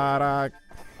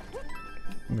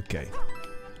 Okay.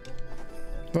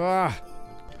 Ah.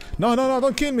 No,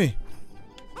 don't kill me.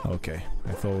 Okay.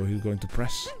 I thought he was going to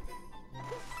press.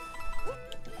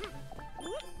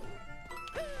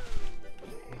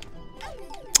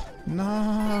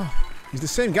 No. He's the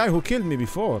same guy who killed me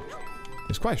before.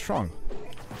 He's quite strong.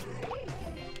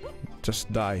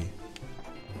 Just die.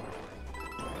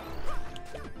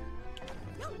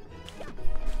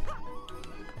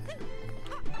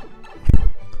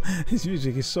 His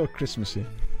music is so Christmassy.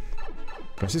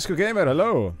 Francisco Gamer,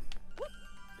 hello.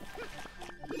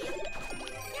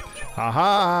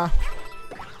 Haha.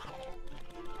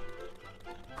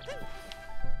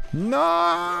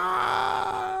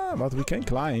 No, but we can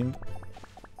climb.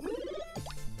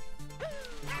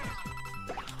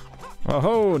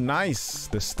 Oh, nice!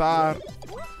 The star.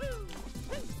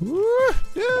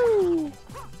 Woo-hoo!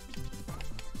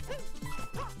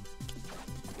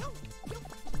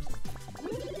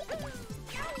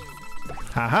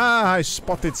 Haha! I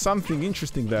spotted something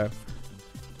interesting there.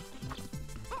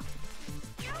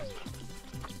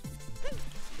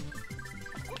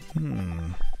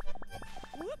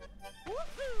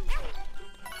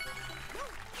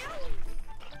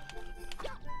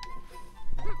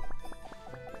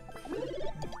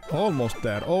 Almost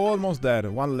there, almost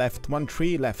there. One left, 1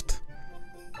 tree left.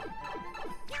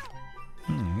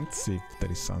 Let's see if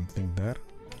there is something there.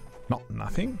 No,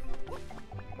 nothing.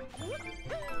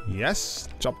 Yes,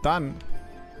 job done.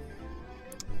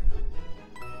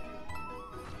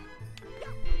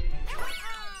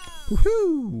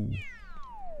 Woohoo!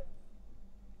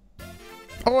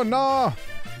 Oh no!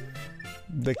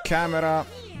 The camera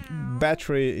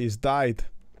battery is died.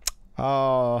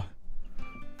 Oh.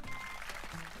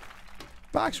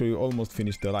 Actually, we almost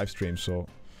finished the live stream, so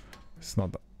it's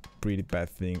not a pretty bad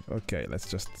thing. Okay, let's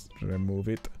just remove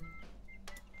it.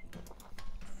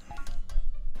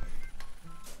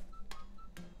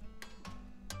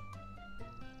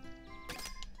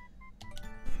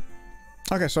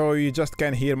 Okay, so you just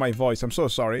can't hear my voice. I'm so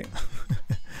sorry.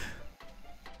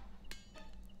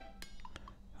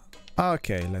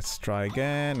 Okay, let's try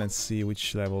again. Let's see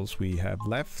which levels we have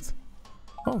left.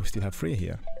 Oh, we still have 3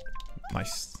 here.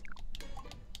 Nice.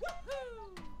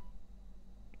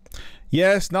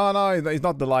 Yes, no, it's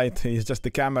not the light. It's just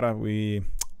the camera.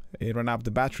 It ran up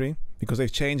the battery because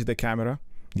they've changed the camera.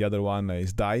 The other one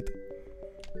is died.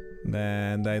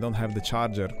 And I don't have the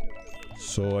charger,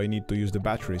 so I need to use the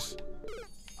batteries.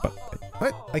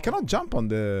 But I cannot jump on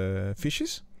the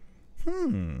fishes?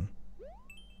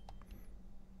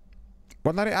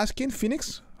 What are you asking,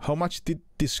 Phoenix? How much did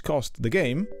this cost? The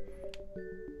game?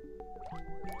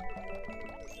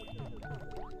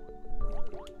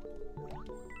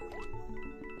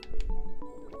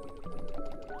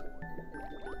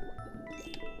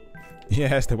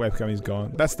 Yes, the webcam is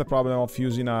gone. That's the problem of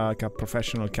using a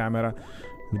professional camera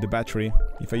with the battery.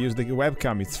 If I use the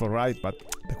webcam, it's alright, but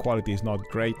the quality is not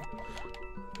great.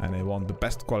 And I want the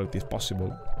best quality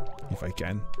possible, if I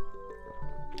can.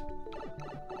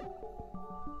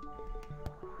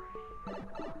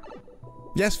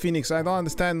 Yes, Phoenix, I don't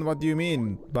understand what you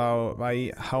mean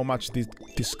by how much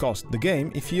this cost. The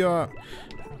game, if you're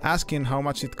asking how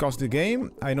much it cost the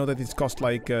game, I know that it cost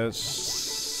like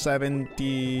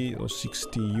 70 or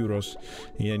 60 euros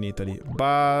here in Italy.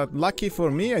 But lucky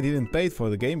for me, I didn't pay for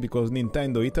the game because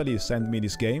Nintendo Italy sent me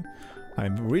this game.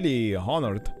 I'm really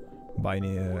honored by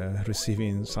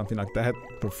receiving something like that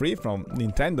for free from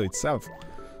Nintendo itself.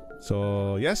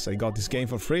 So yes, I got this game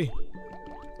for free.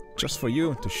 Just for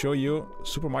you, to show you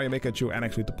Super Mario Maker 2 and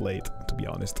actually to play it, to be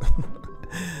honest.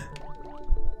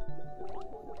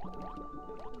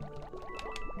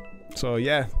 So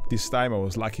yeah, this time I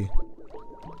was lucky.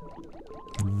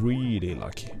 Really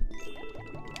lucky.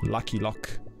 Lucky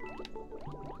Lock.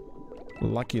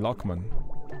 Lucky Lokman.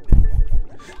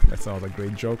 That's not a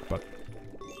great joke, but...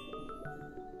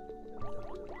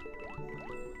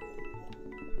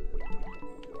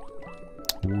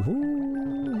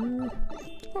 Woohoo!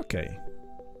 Okay.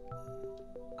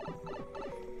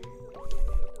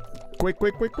 Quick,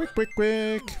 quick, quick, quick, quick,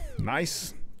 quick.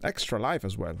 Nice. Extra life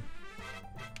as well.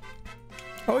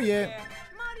 Oh yeah.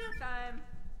 Mario time.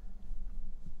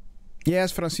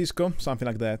 Yes, Francisco, something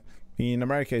like that. In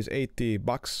America is 80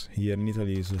 bucks. Here in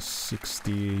Italy is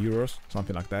 60 euros,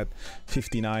 something like that.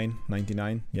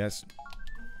 59.99. Yes.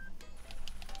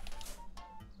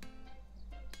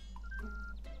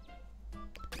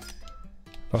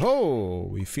 Oh,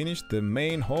 we finished the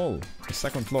main hall, the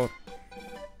second floor.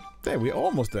 There, we're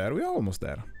almost there. We're almost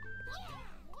there.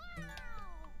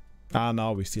 Ah,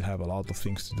 no, we still have a lot of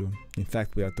things to do. In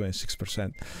fact, we are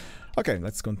 26%. Okay,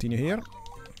 let's continue here.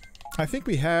 I think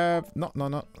we have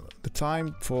the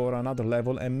time for another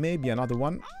level and maybe another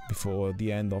one before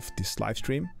the end of this live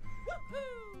stream.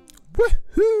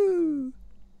 Woohoo!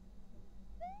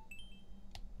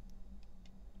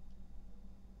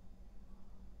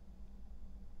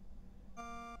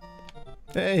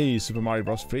 Hey, Super Mario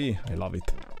Bros. 3, I love it.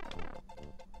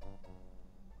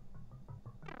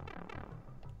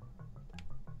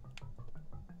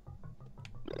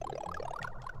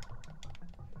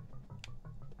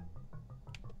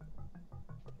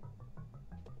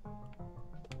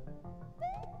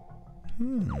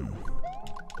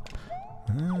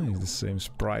 Ah, it's the same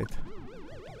sprite.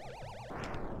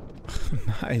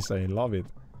 Nice, I love it.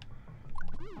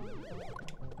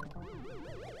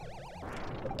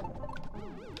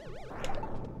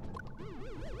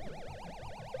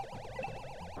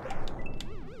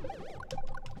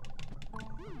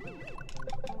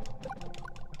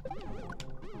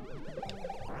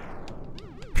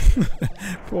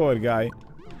 Poor guy.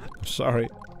 I'm sorry.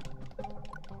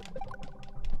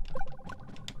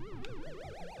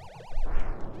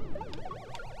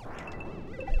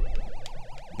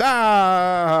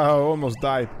 Ah, almost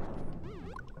died.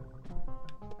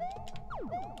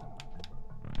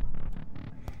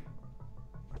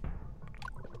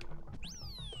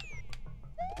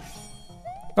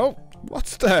 Oh,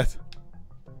 what's that?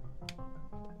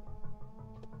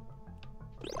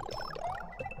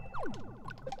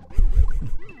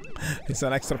 It's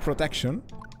an extra protection.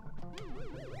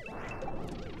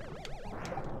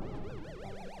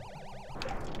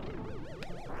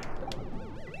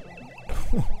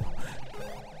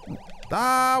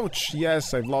 Ouch!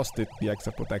 Yes, I've lost it, the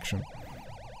extra protection.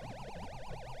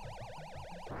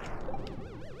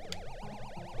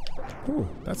 Ooh,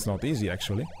 that's not easy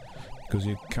actually, because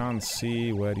you can't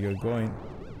see where you're going.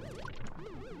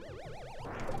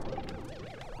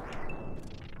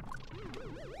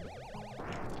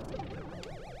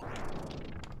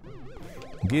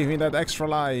 Give me that extra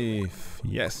life.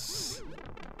 Yes.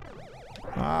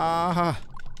 Ah.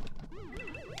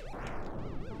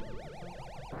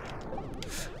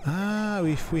 Ah,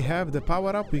 if we have the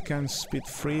power up, we can speed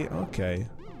free. Okay.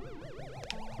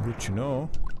 Good to know.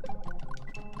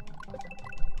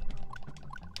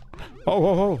 Oh,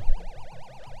 oh, oh.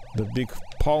 The big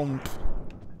pump.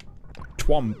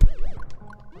 Twomp.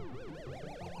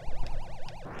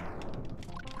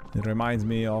 It reminds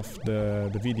me of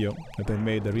the video that I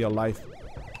made, the real life.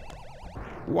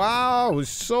 Wow, it's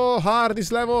so hard, this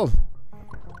level.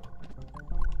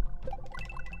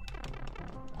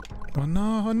 Oh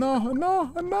no, oh no, oh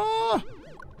no, oh no!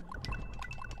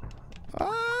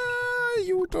 Ah,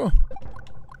 Yuto!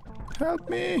 Help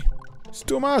me! It's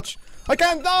too much! I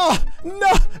can't! No!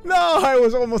 No! No! I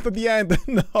was almost at the end!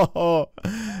 No!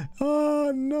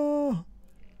 Oh no!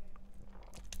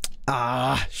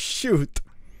 Ah, shoot!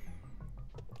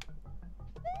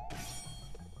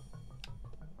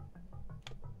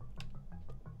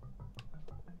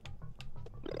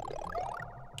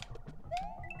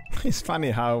 It's funny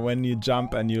how when you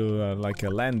jump and you like a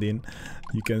landing,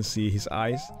 you can see his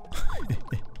eyes.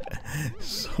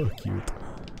 So cute.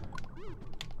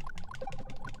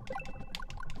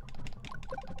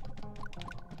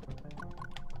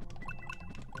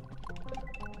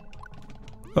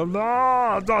 Oh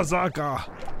no, Dazaka!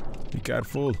 Be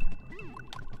careful.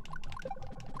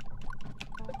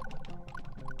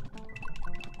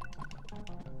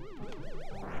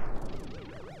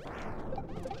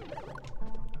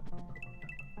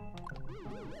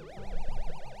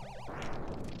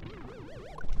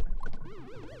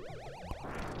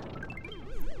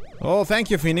 Oh, thank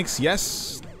you, Phoenix.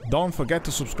 Yes, don't forget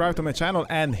to subscribe to my channel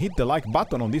and hit the like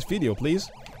button on this video, please.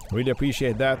 Really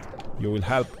appreciate that. You will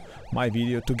help my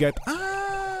video to get...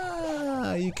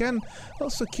 Ah, you can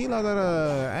also kill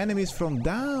other enemies from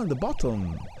down the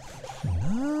bottom.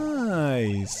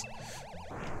 Nice.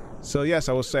 So yes,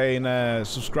 I was saying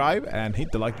subscribe and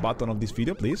hit the like button of this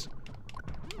video, please.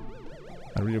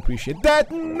 I really appreciate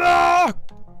that. No!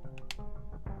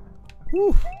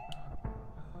 Whew.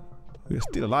 We're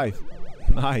still alive.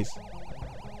 Nice.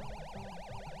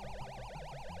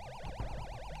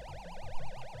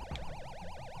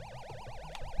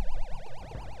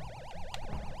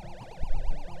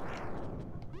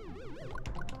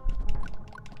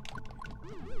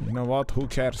 You know what? Who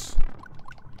cares?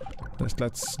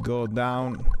 Let's go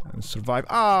down and survive.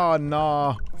 Oh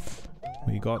no!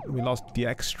 We lost the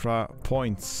extra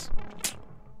points.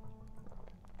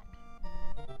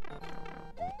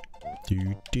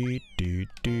 Do do do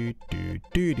do do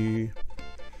do do.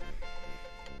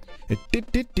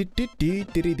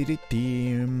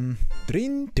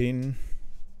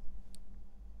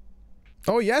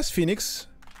 Oh yes, Phoenix.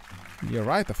 You're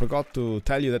right, I forgot to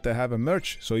tell you that I have a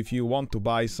merch. So if you want to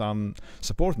buy some,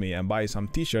 support me and buy some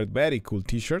t-shirt, very cool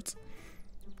t-shirts,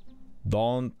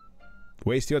 don't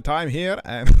waste your time here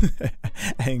and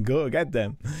and go get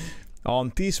them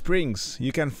on Teesprings.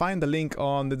 You can find the link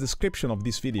on the description of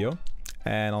this video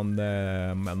and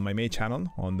on my main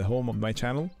channel, on the home of my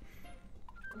channel.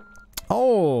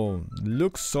 Oh,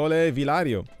 Lux Sole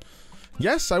Vilario.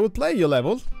 Yes, I will play your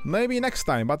level, maybe next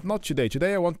time, but not today.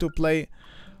 Today I want to play...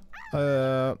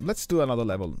 let's do another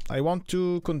level. I want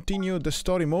to continue the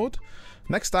story mode.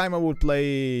 Next time I will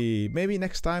play... Maybe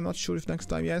next time, not sure if next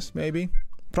time, yes, maybe.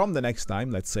 From the next time,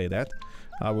 let's say that.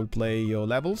 I will play your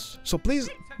levels. So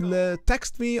please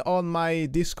text me on my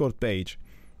Discord page.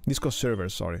 Discord server,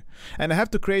 sorry. And I have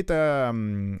to create a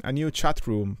new chat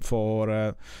room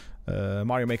for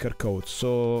Mario Maker Code.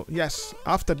 So yes,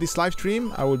 after this live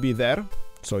stream I will be there.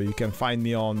 So you can find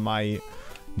me on my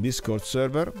Discord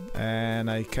server, and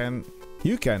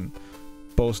you can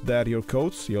post there your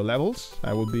codes, your levels.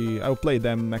 I will play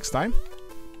them next time.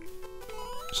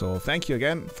 So thank you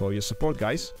again for your support,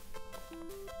 guys.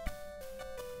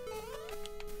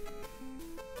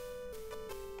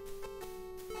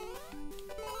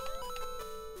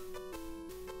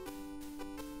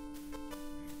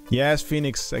 Yes,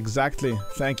 Phoenix, exactly.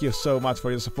 Thank you so much for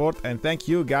your support, and thank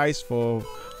you guys for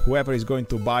whoever is going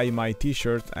to buy my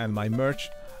t-shirt and my merch.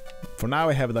 For now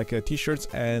I have like t-shirts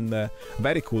and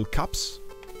very cool cups.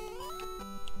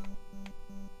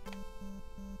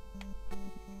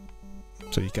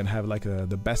 So you can have like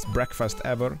the best breakfast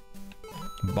ever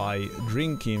by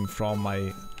drinking from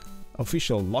my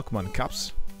official Lokman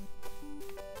cups.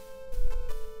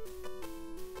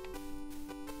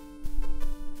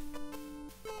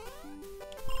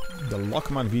 The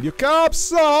Lokman video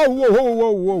cups! Oh,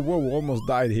 whoa, almost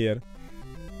died here.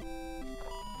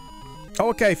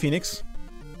 Okay, Phoenix.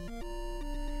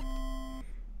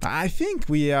 I think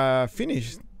we are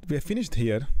finished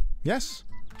here. Yes.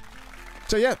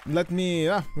 So yeah, we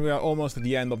are almost at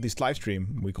the end of this live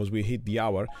stream because we hit the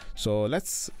hour. So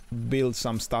let's build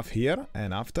some stuff here,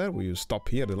 and after we will stop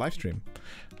here the live stream.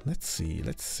 Let's see.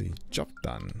 Job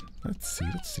done. Let's see.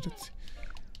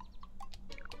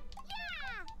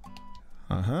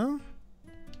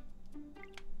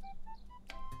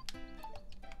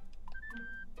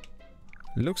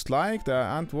 Looks like they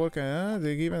aren't working.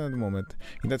 They're given at the moment.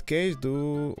 In that case,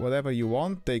 do whatever you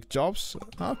want. Take jobs.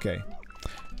 Okay.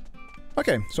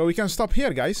 Okay, so we can stop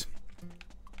here, guys.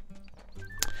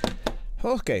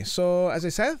 Okay, so as I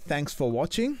said, thanks for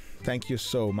watching. Thank you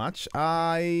so much.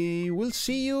 I will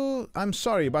see you, I'm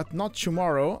sorry, but not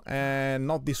tomorrow and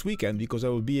not this weekend because I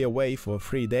will be away for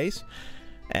 3 days.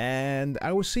 And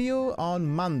I will see you on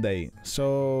Monday.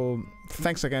 So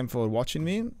thanks again for watching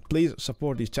me. Please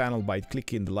support this channel by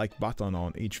clicking the like button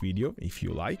on each video if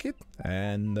you like it,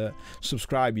 and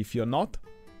subscribe if you're not.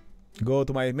 Go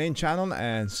to my main channel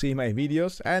and see my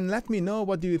videos, and let me know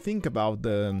what do you think about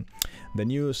the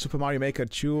new Super Mario Maker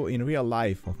 2 in real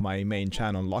life of my main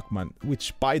channel Lokman,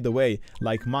 which by the way,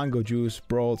 like Mango Juice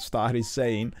Brawl Star is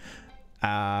saying,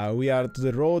 we are to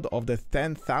the road of the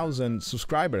 10,000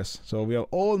 subscribers, so we are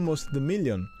almost the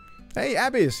million. Hey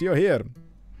Abyss, you're here.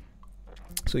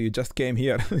 So you just came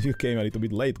here. You came a little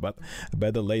bit late, but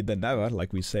better late than never,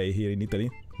 like we say here in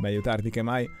Italy. Meglio tardi che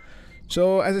mai.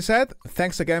 So as I said,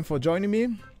 thanks again for joining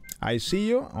me. I see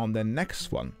you on the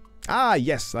next one. Ah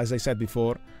yes, as I said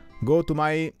before, go to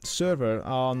my server,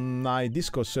 on my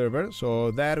Discord server.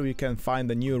 So there you can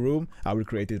find a new room. I will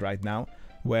create it right now,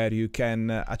 where you can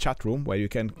a chat room where you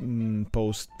can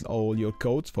post all your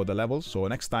codes for the levels. So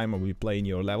next time I will be playing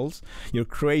your levels, your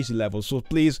crazy levels. So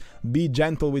please be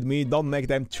gentle with me, don't make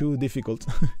them too difficult.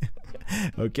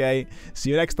 Okay,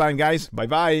 see you next time, guys. Bye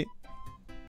bye.